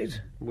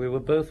housemaids. We were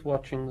both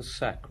watching the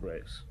sack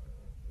race.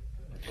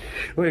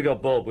 We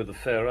got bored with the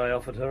fair. I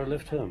offered her a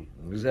lift home.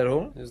 Is that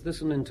all? Is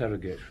this an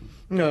interrogation?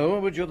 No,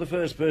 but you're the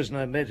first person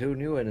I've met who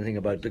knew anything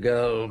about the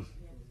girl.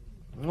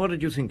 What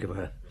did you think of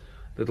her?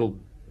 Little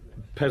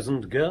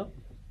peasant girl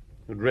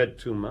who'd read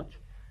too much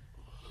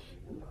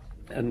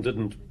and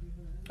didn't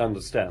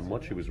understand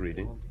what she was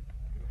reading.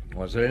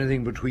 Was there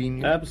anything between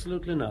you?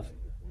 Absolutely nothing.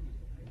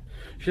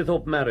 She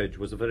thought marriage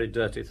was a very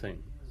dirty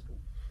thing.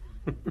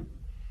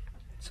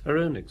 It's her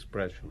own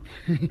expression.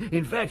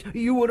 In fact,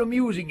 you were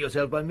amusing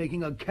yourself by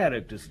making a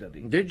character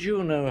study. Did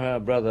you know her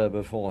brother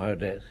before her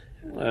death?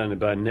 Only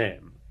by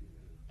name.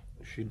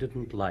 She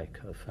didn't like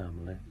her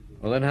family.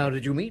 Well, then how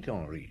did you meet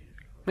Henri?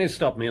 He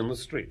stopped me on the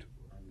street.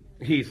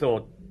 He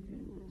thought,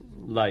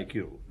 like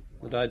you,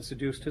 that I'd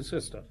seduced his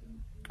sister.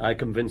 I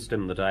convinced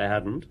him that I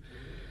hadn't,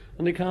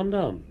 and he calmed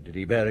down. Did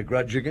he bear a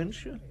grudge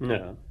against you?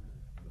 No.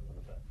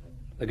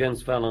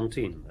 Against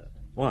Valentine, though.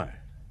 Why?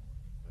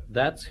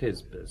 That's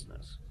his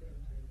business.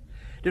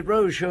 Did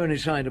Rose show any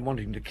sign of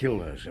wanting to kill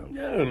herself?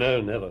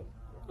 No, never.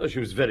 Oh, she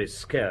was very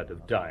scared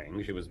of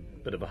dying. She was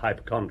a bit of a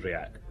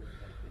hypochondriac.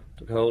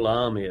 Took a whole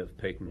army of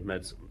patent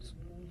medicines.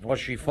 Was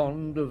she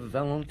fond of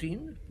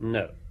Valentine?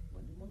 No.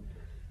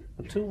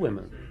 The two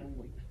women,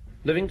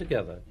 living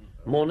together,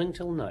 morning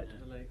till night.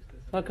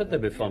 How could they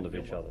be fond of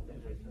each other?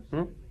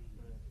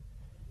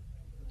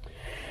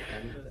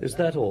 Is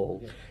that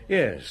all?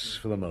 Yes,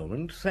 for the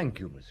moment. Thank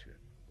you, monsieur.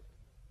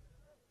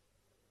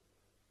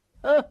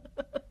 Oh,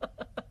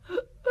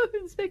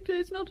 Inspector,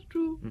 it's not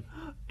true.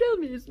 Tell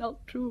me it's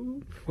not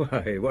true.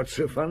 Why, what's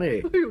so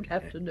funny? You'd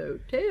have to know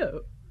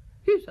Theo.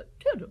 He's a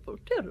terrible,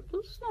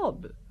 terrible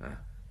snob.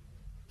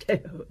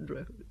 Theo and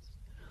Rose.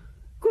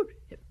 Good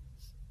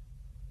heavens.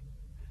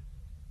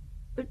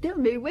 But tell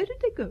me, where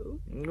did they go?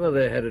 Well,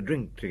 they had a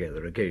drink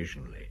together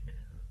occasionally.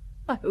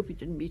 I hope he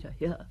didn't meet her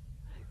here,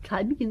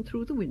 climbing in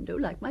through the window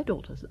like my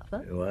daughter's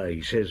lover. Why,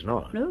 he says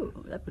not. No,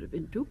 that would have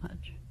been too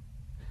much.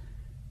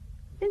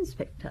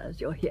 Inspector,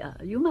 as you're here,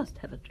 you must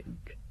have a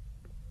drink.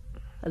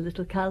 A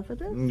little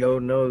Calvados?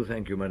 No,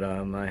 thank you,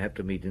 madame. I have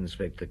to meet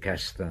Inspector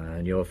Castin,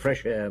 and your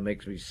fresh air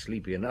makes me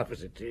sleepy enough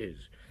as it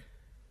is.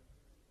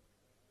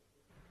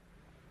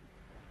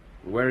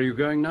 Where are you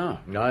going now?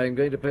 I'm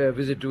going to pay a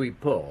visit to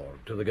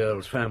Yport, to the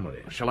girl's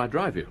family. Shall I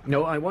drive you?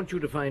 No, I want you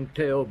to find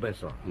Theo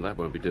Besson. That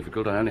won't be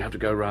difficult. I only have to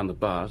go round the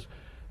bars.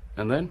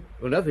 And then?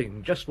 Well,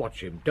 nothing. Just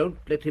watch him. Don't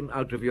let him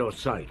out of your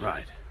sight.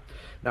 Right.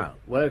 Now,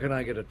 where can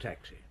I get a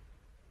taxi?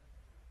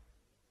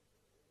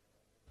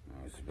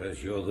 I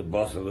suppose you're the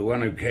boss of the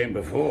one who came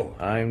before.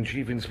 I'm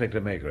Chief Inspector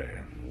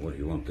Maigret. What do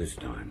you want this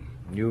time?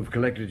 You've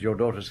collected your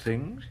daughter's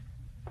things?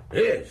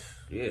 Yes,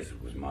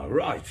 it was my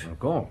right. Of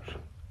course.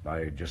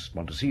 I just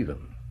want to see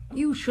them.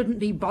 You shouldn't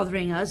be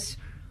bothering us.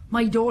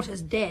 My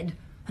daughter's dead,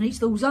 and it's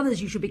those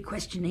others you should be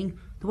questioning,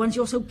 the ones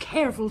you're so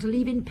careful to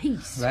leave in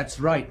peace. That's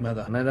right,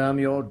 Mother. Madame,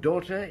 your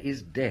daughter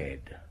is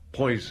dead,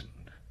 poisoned.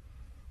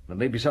 There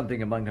may be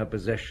something among her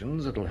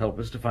possessions that'll help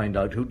us to find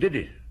out who did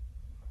it.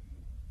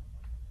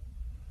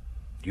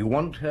 Do you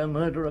want her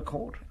murderer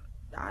caught?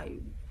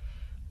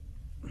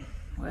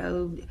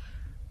 Well,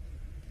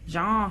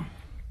 Jean,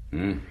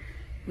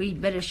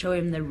 we'd better show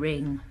him the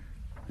ring.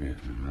 Yeah,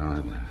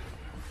 I've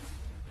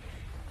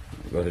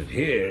got it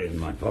here in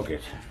my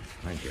pocket.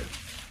 Thank you.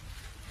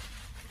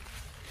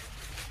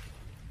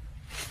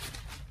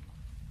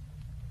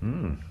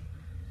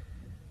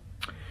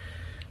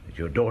 Did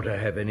your daughter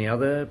have any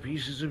other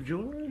pieces of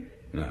jewelry?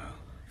 No.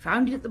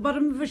 Found it at the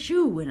bottom of a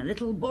shoe in a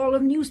little ball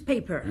of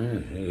newspaper.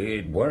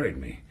 It worried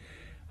me.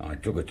 I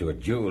took it to a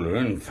jeweller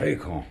in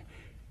Fécamp,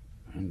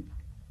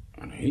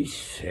 and he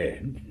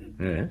said...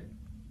 Yes?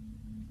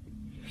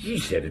 He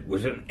said it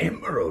was an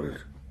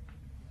emerald.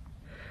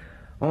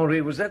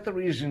 Henri, was that the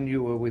reason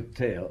you were with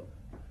Theo?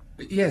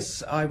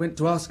 Yes, I went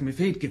to ask him if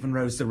he'd given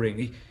Rose the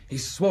ring. He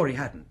swore he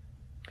hadn't.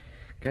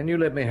 Can you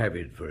let me have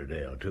it for a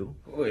day or two?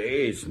 Well,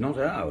 it's not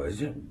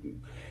ours.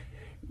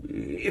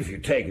 If you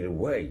take it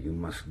away, you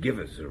must give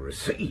us a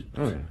receipt.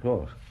 Oh, of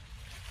course.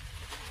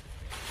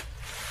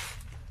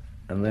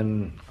 And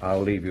then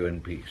I'll leave you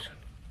in peace.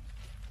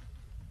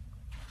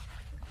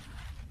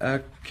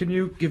 Can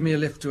you give me a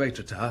lift to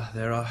Étretat?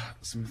 There are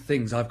some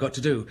things I've got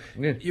to do.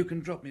 Yes. You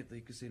can drop me at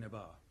the casino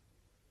bar.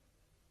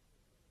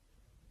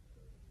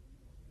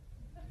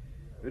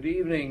 Good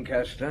evening,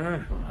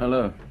 Castin.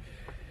 Hello.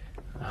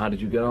 How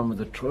did you get on with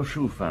the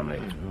Trochu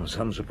family? Oh,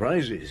 some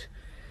surprises.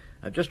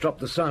 I've just dropped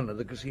the son at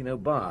the casino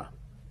bar.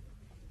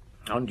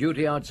 On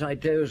duty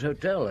outside Theo's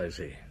hotel, I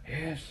see.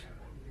 Yes.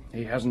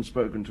 He hasn't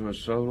spoken to a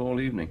soul all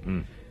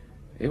evening.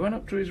 He went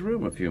up to his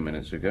room a few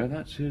minutes ago.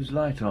 That's his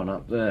light on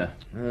up there.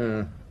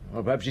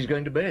 Well, perhaps he's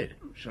going to bed.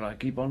 Shall I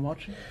keep on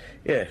watching?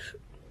 Yes.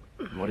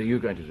 What are you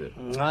going to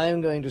do? I'm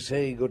going to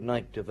say good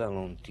night to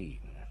Valentine.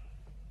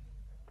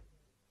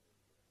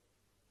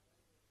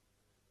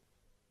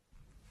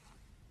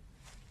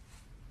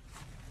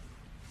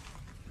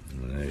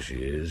 There she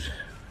is,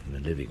 in the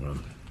living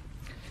room.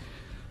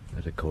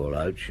 Better call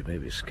out. She may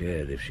be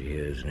scared if she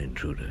hears an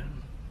intruder.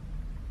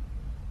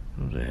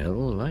 What the hell?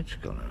 The light's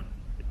gone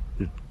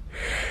out.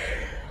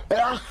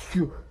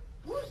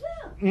 Who's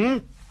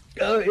there?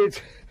 Oh,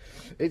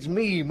 it's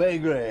me,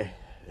 Maigret.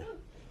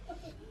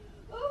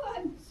 Oh,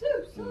 I'm so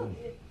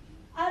sorry.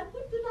 I'll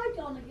put the light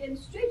on again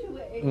straight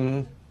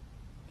away.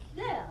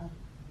 There.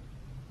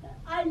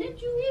 I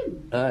let you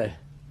in. Aye.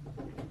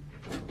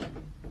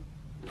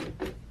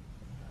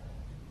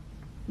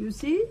 You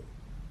see?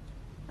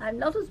 I'm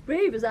not as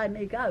brave as I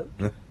make out.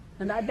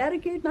 And I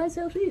barricade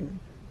myself in.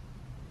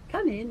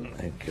 Come in.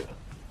 Thank you.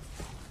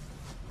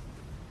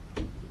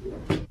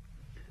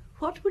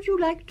 What would you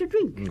like to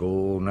drink?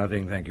 Oh,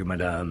 nothing, thank you,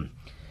 madame.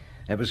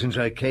 Ever since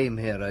I came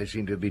here, I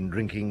seem to have been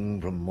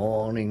drinking from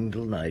morning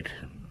till night.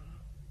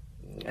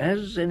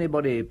 Has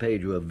anybody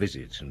paid you a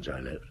visit since I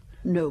left?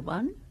 No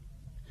one.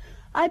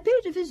 I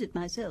paid a visit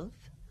myself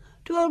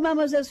to old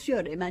Mademoiselle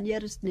Fiore, my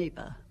nearest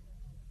neighbour.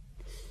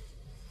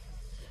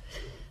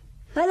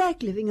 I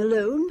like living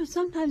alone, but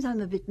sometimes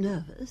I'm a bit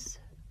nervous.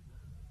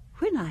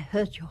 When I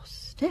heard your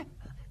step...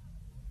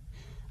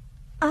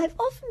 I've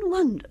often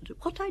wondered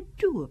what I'd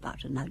do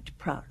about a night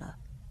prowler.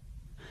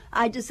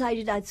 I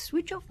decided I'd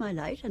switch off my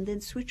light and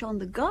then switch on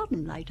the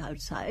garden light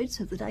outside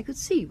so that I could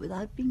see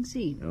without being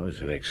seen. Oh,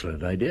 it's an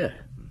excellent idea.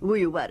 Were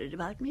you worried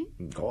about me?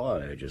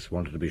 Oh, I just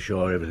wanted to be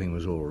sure everything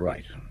was all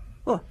right.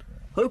 Oh,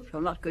 hope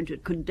you're not going to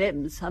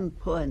condemn some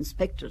poor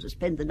inspector to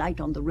spend the night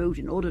on the road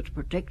in order to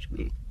protect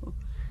me.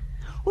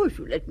 Oh, if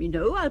you let me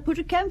know, I'll put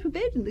a camphor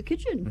bed in the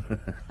kitchen.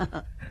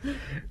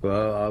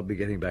 Well, I'll be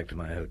getting back to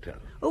my hotel.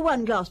 Oh,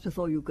 one glass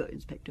before you go,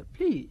 Inspector,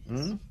 please.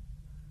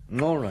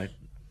 All right,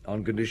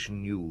 on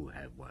condition you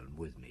have one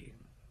with me.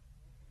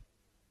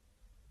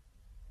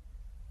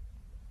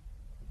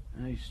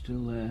 He's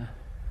still there.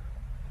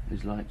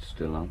 His light's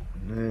still on.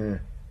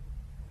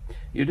 Yeah.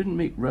 You didn't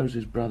meet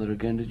Rose's brother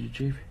again, did you,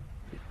 Chief?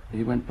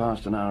 He went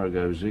past an hour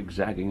ago,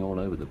 zigzagging all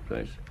over the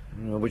place.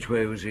 Well, which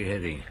way was he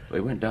heading? He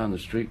went down the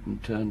street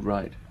and turned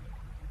right.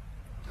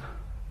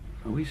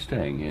 Are we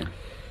staying here?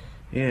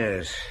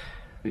 Yes.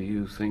 Do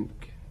you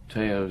think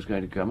Teo's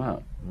going to come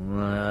out?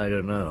 I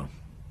don't know.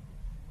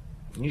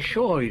 You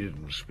sure he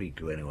didn't speak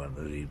to anyone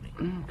this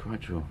evening?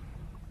 Quite sure.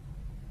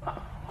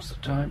 What's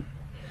the time?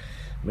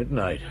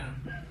 Midnight.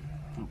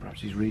 Well,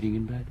 perhaps he's reading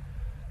in bed.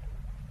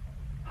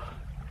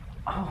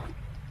 Oh,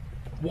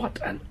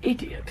 what an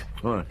idiot.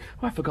 What?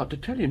 Oh, I forgot to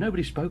tell you,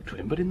 nobody spoke to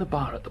him, but in the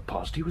bar at the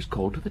post he was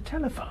called to the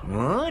telephone.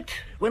 What?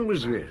 When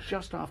was this?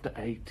 Just after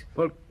 8.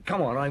 Well,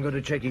 come on, I'm going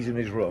to check he's in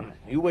his room.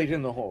 You wait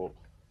in the hall.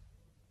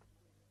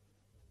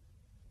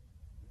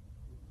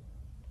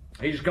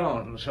 He's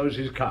gone, and so's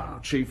his car.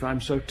 Chief,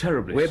 I'm so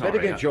terribly We'd sorry.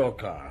 better get your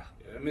car.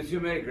 Monsieur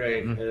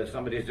Maigret,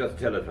 somebody's just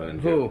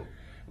telephoned. Who?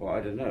 Well,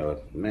 I don't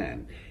know. A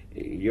man.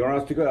 You're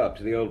asked to go up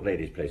to the old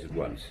lady's place at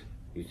once.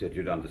 He said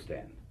you'd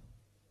understand.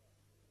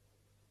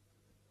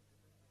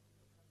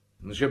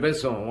 Monsieur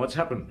Besson, what's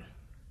happened?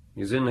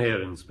 He's in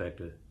here,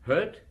 Inspector.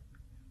 Hurt?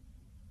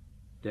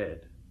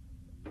 Dead.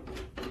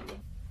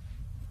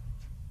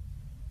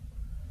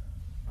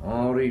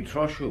 Henri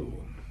Trochu.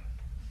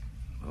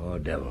 Oh,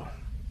 devil.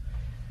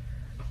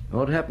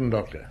 What happened,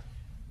 Doctor?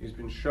 He's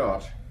been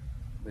shot.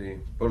 The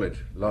bullet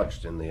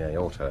lodged in the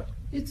aorta.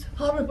 It's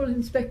horrible,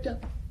 Inspector.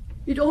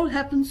 It all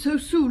happened so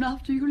soon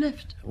after you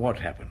left. What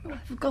happened? I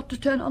forgot to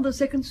turn on the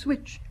second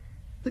switch,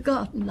 the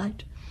garden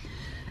light.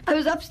 I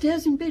was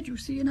upstairs in bed, you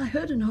see, and I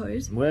heard a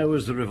noise. Where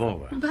was the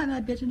revolver? By my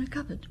bed in a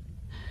cupboard.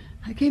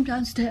 I came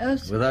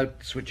downstairs.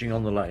 Without switching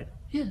on the light?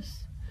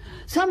 Yes.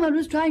 Someone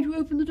was trying to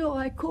open the door.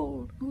 I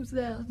called. Who was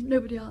there?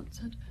 Nobody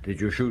answered.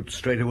 Did you shoot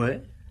straight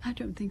away? I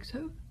don't think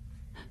so.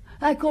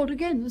 I called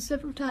again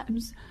several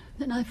times.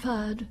 Then I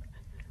fired.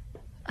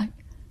 I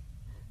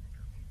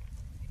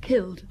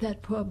killed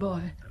that poor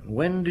boy.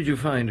 When did you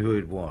find who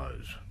it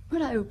was?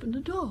 When I opened the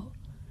door.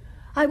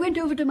 I went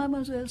over to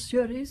Mademoiselle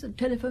Surrey's and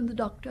telephoned the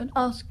doctor and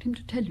asked him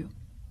to tell you.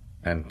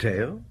 And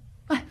Teo?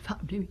 I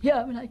found him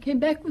here when I came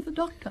back with the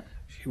doctor.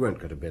 She won't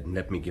go to bed and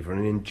let me give her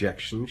an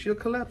injection. She'll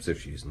collapse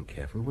if she isn't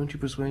careful. Won't you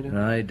persuade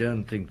her? I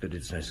don't think that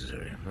it's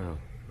necessary. Oh,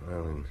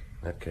 well, in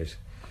that case...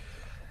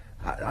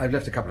 I've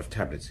left a couple of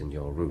tablets in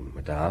your room,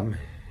 madame,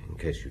 in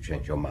case you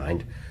change your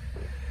mind.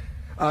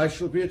 I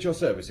shall be at your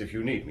service if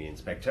you need me,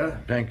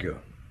 Inspector. Thank you.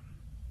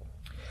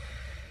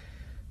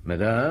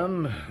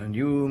 Madame, and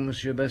you,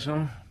 Monsieur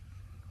Besson?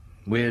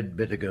 We'd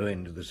better go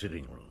into the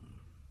sitting room.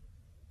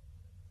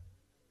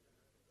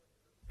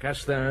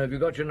 Castin, have you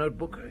got your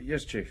notebook?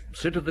 Yes, Chief.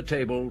 Sit at the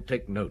table,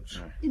 take notes.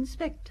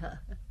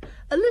 Inspector,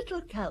 a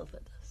little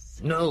Calvados.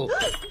 No.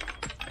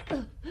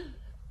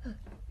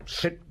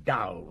 Sit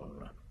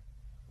down.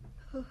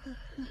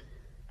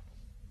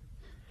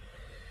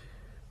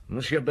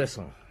 Monsieur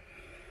Besson,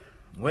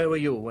 where were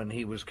you when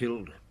he was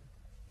killed?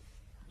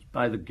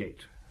 By the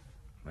gate.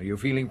 Are you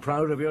feeling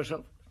proud of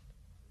yourself?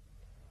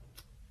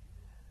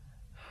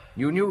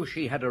 You knew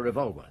she had a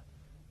revolver?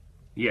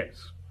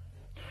 Yes.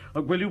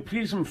 Will you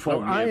please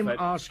inform me I'm if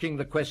asking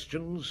the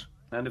questions.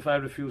 And if I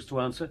refuse to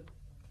answer?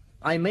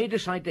 I may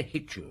decide to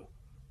hit you,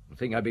 the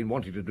thing I've been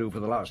wanting to do for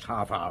the last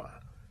half hour.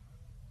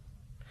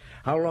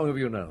 How long have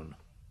you known?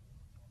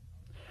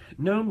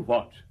 Known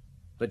what?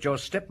 That your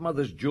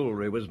stepmother's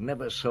jewellery was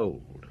never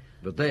sold.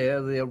 That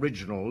they're the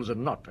originals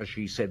and not, as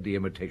she said, the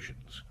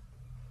imitations.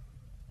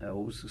 I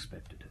always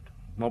suspected it.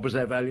 What was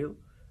their value?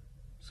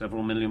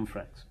 Several million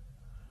francs.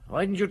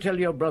 Why didn't you tell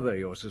your brother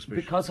your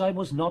suspicion? Because I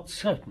was not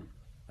certain.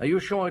 Are you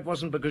sure it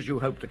wasn't because you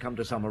hoped to come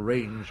to some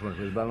arrangement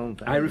with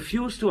Valentin? I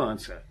refuse to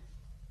answer.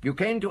 You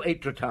came to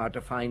Étretat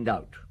to find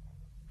out.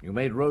 You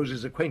made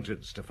Rose's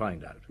acquaintance to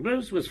find out.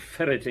 Rose was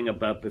ferreting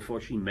about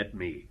before she met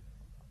me.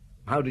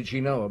 How did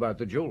she know about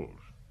the jewels?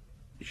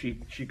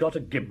 She got a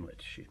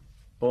gimlet. She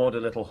bored a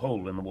little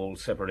hole in the wall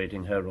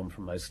separating her room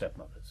from my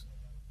stepmother's.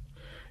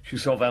 She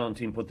saw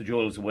Valentine put the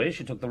jewels away.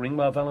 She took the ring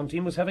while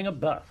Valentine was having a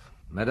bath.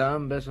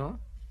 Madame Besson?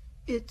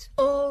 It's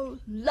all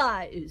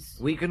lies.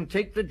 We can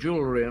take the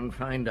jewellery and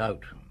find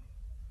out.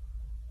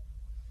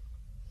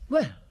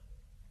 Well,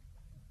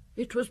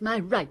 it was my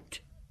right.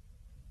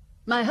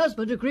 My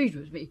husband agreed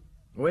with me.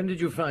 When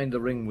did you find the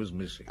ring was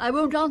missing? I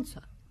won't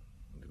answer.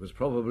 It was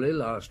probably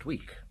last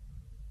week.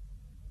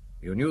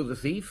 You knew the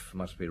thief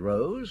must be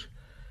Rose,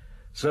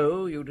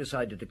 So you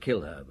decided to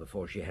kill her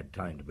before she had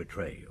time to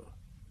betray you.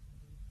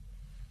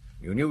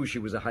 You knew she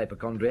was a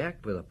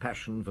hypochondriac with a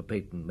passion for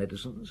patent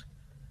medicines.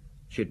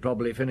 She'd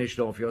probably finished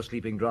off your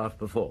sleeping draught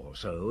before,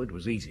 so it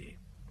was easy.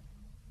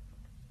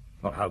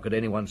 Well, how could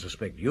anyone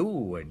suspect you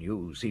when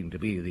you seemed to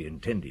be the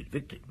intended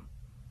victim?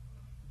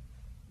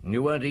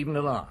 You weren't even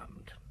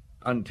alarmed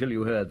until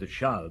you heard that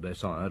Charles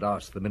Besson had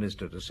asked the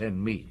minister to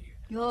send me.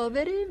 You're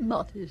very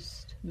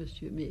modest,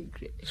 Monsieur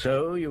Maigret.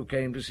 So you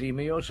came to see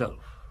me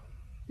yourself.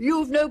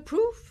 You've no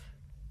proof?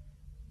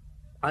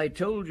 I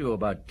told you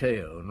about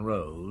Theo and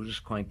Rose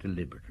quite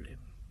deliberately.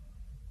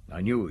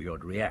 I knew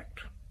you'd react.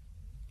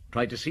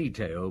 Try to see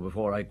Theo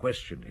before I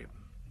questioned him.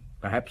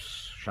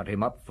 Perhaps shut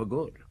him up for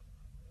good.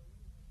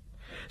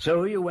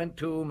 So you went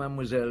to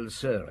Mademoiselle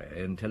Seret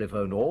and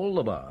telephoned all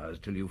the bars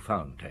till you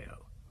found Theo.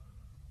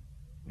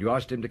 You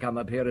asked him to come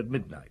up here at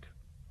midnight.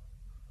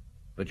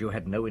 But you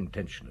had no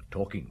intention of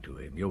talking to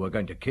him. You were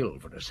going to kill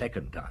for a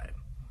second time.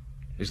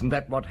 Isn't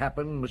that what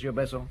happened, Monsieur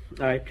Besson?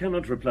 I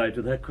cannot reply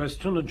to that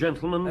question. A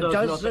gentleman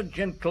does a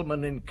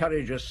gentleman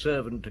encourage a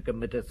servant to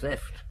commit a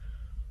theft?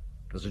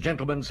 Does a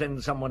gentleman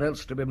send someone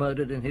else to be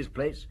murdered in his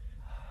place?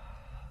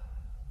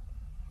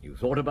 You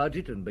thought about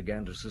it and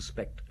began to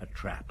suspect a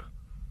trap.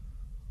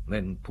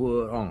 Then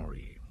poor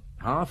Henri,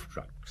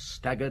 half-drunk,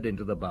 staggered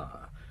into the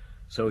bar,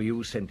 so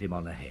you sent him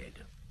on ahead.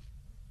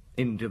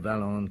 Into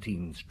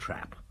Valentine's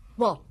trap.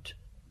 What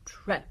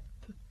trap?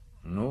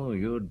 No,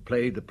 you'd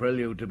played the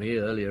prelude to me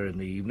earlier in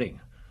the evening.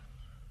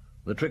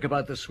 The trick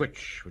about the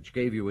switch, which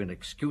gave you an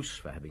excuse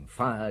for having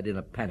fired in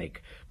a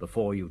panic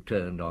before you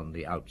turned on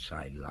the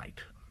outside light.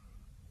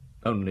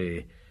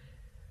 Only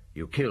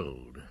you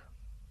killed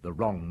the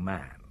wrong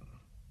man.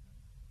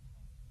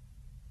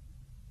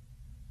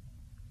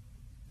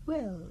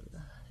 Well,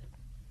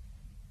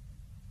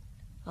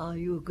 are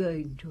you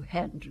going to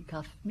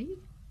handcuff me?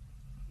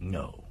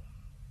 No.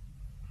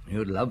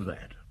 You'd love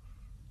that.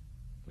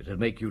 It'd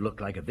make you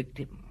look like a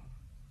victim.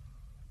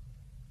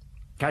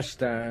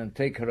 Castin,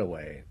 take her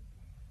away.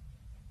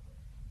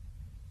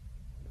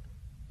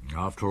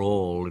 After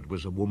all, it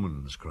was a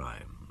woman's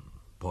crime.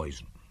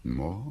 Poison.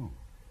 More.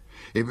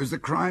 It was the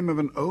crime of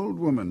an old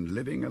woman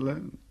living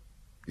alone.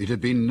 It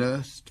had been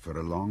nursed for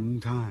a long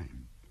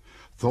time,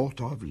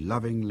 thought of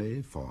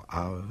lovingly for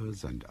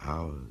hours and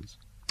hours.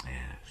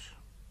 Yes.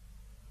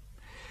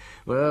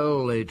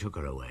 Well, they took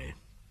her away.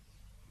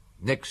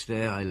 Next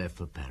day I left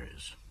for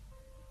Paris.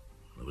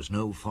 There was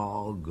no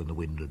fog and the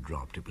wind had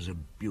dropped. It was a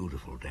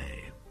beautiful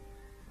day.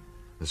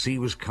 The sea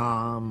was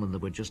calm and there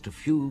were just a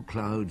few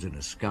clouds in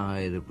a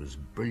sky that was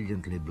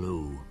brilliantly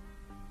blue.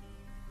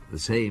 The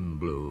same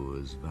blue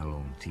as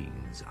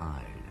Valentine's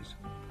eyes.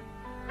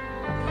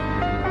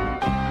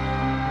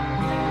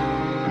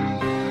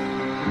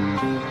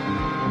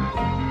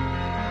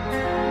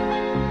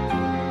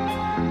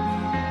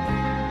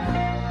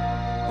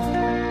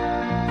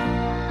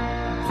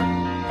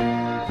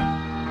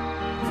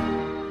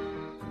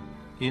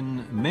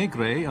 In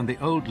Maigret and the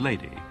Old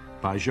Lady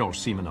by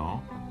Georges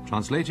Simenon,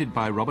 translated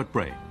by Robert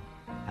Brain,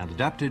 and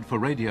adapted for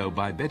radio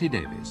by Betty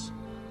Davis,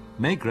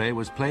 Maigret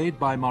was played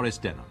by Maurice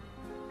Denham,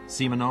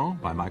 Simenon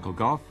by Michael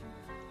Goff,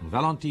 and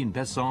Valentine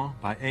Besson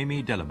by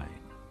Amy Delamain.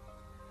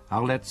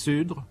 Arlette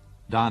Sudre,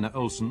 Diana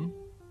Olsen,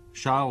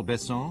 Charles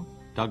Besson,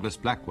 Douglas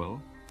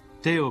Blackwell,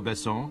 Theo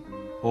Besson,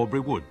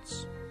 Aubrey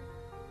Woods.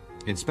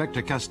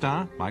 Inspector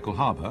Castin, Michael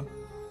Harbour,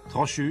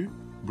 Trochu,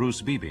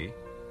 Bruce Beebe,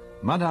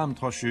 Madame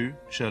Trochu,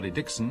 Shirley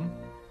Dixon,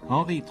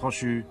 Henri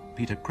Trochu,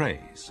 Peter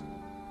Craze,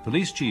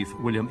 Police Chief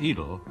William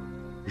Edel,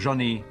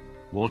 Johnny,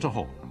 Walter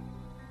Hall.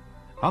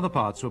 Other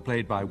parts were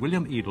played by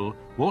William Edel,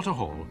 Walter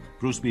Hall,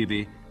 Bruce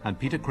Beebe, and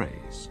Peter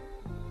Craze.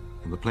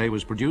 And the play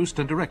was produced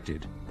and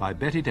directed by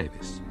Betty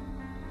Davis.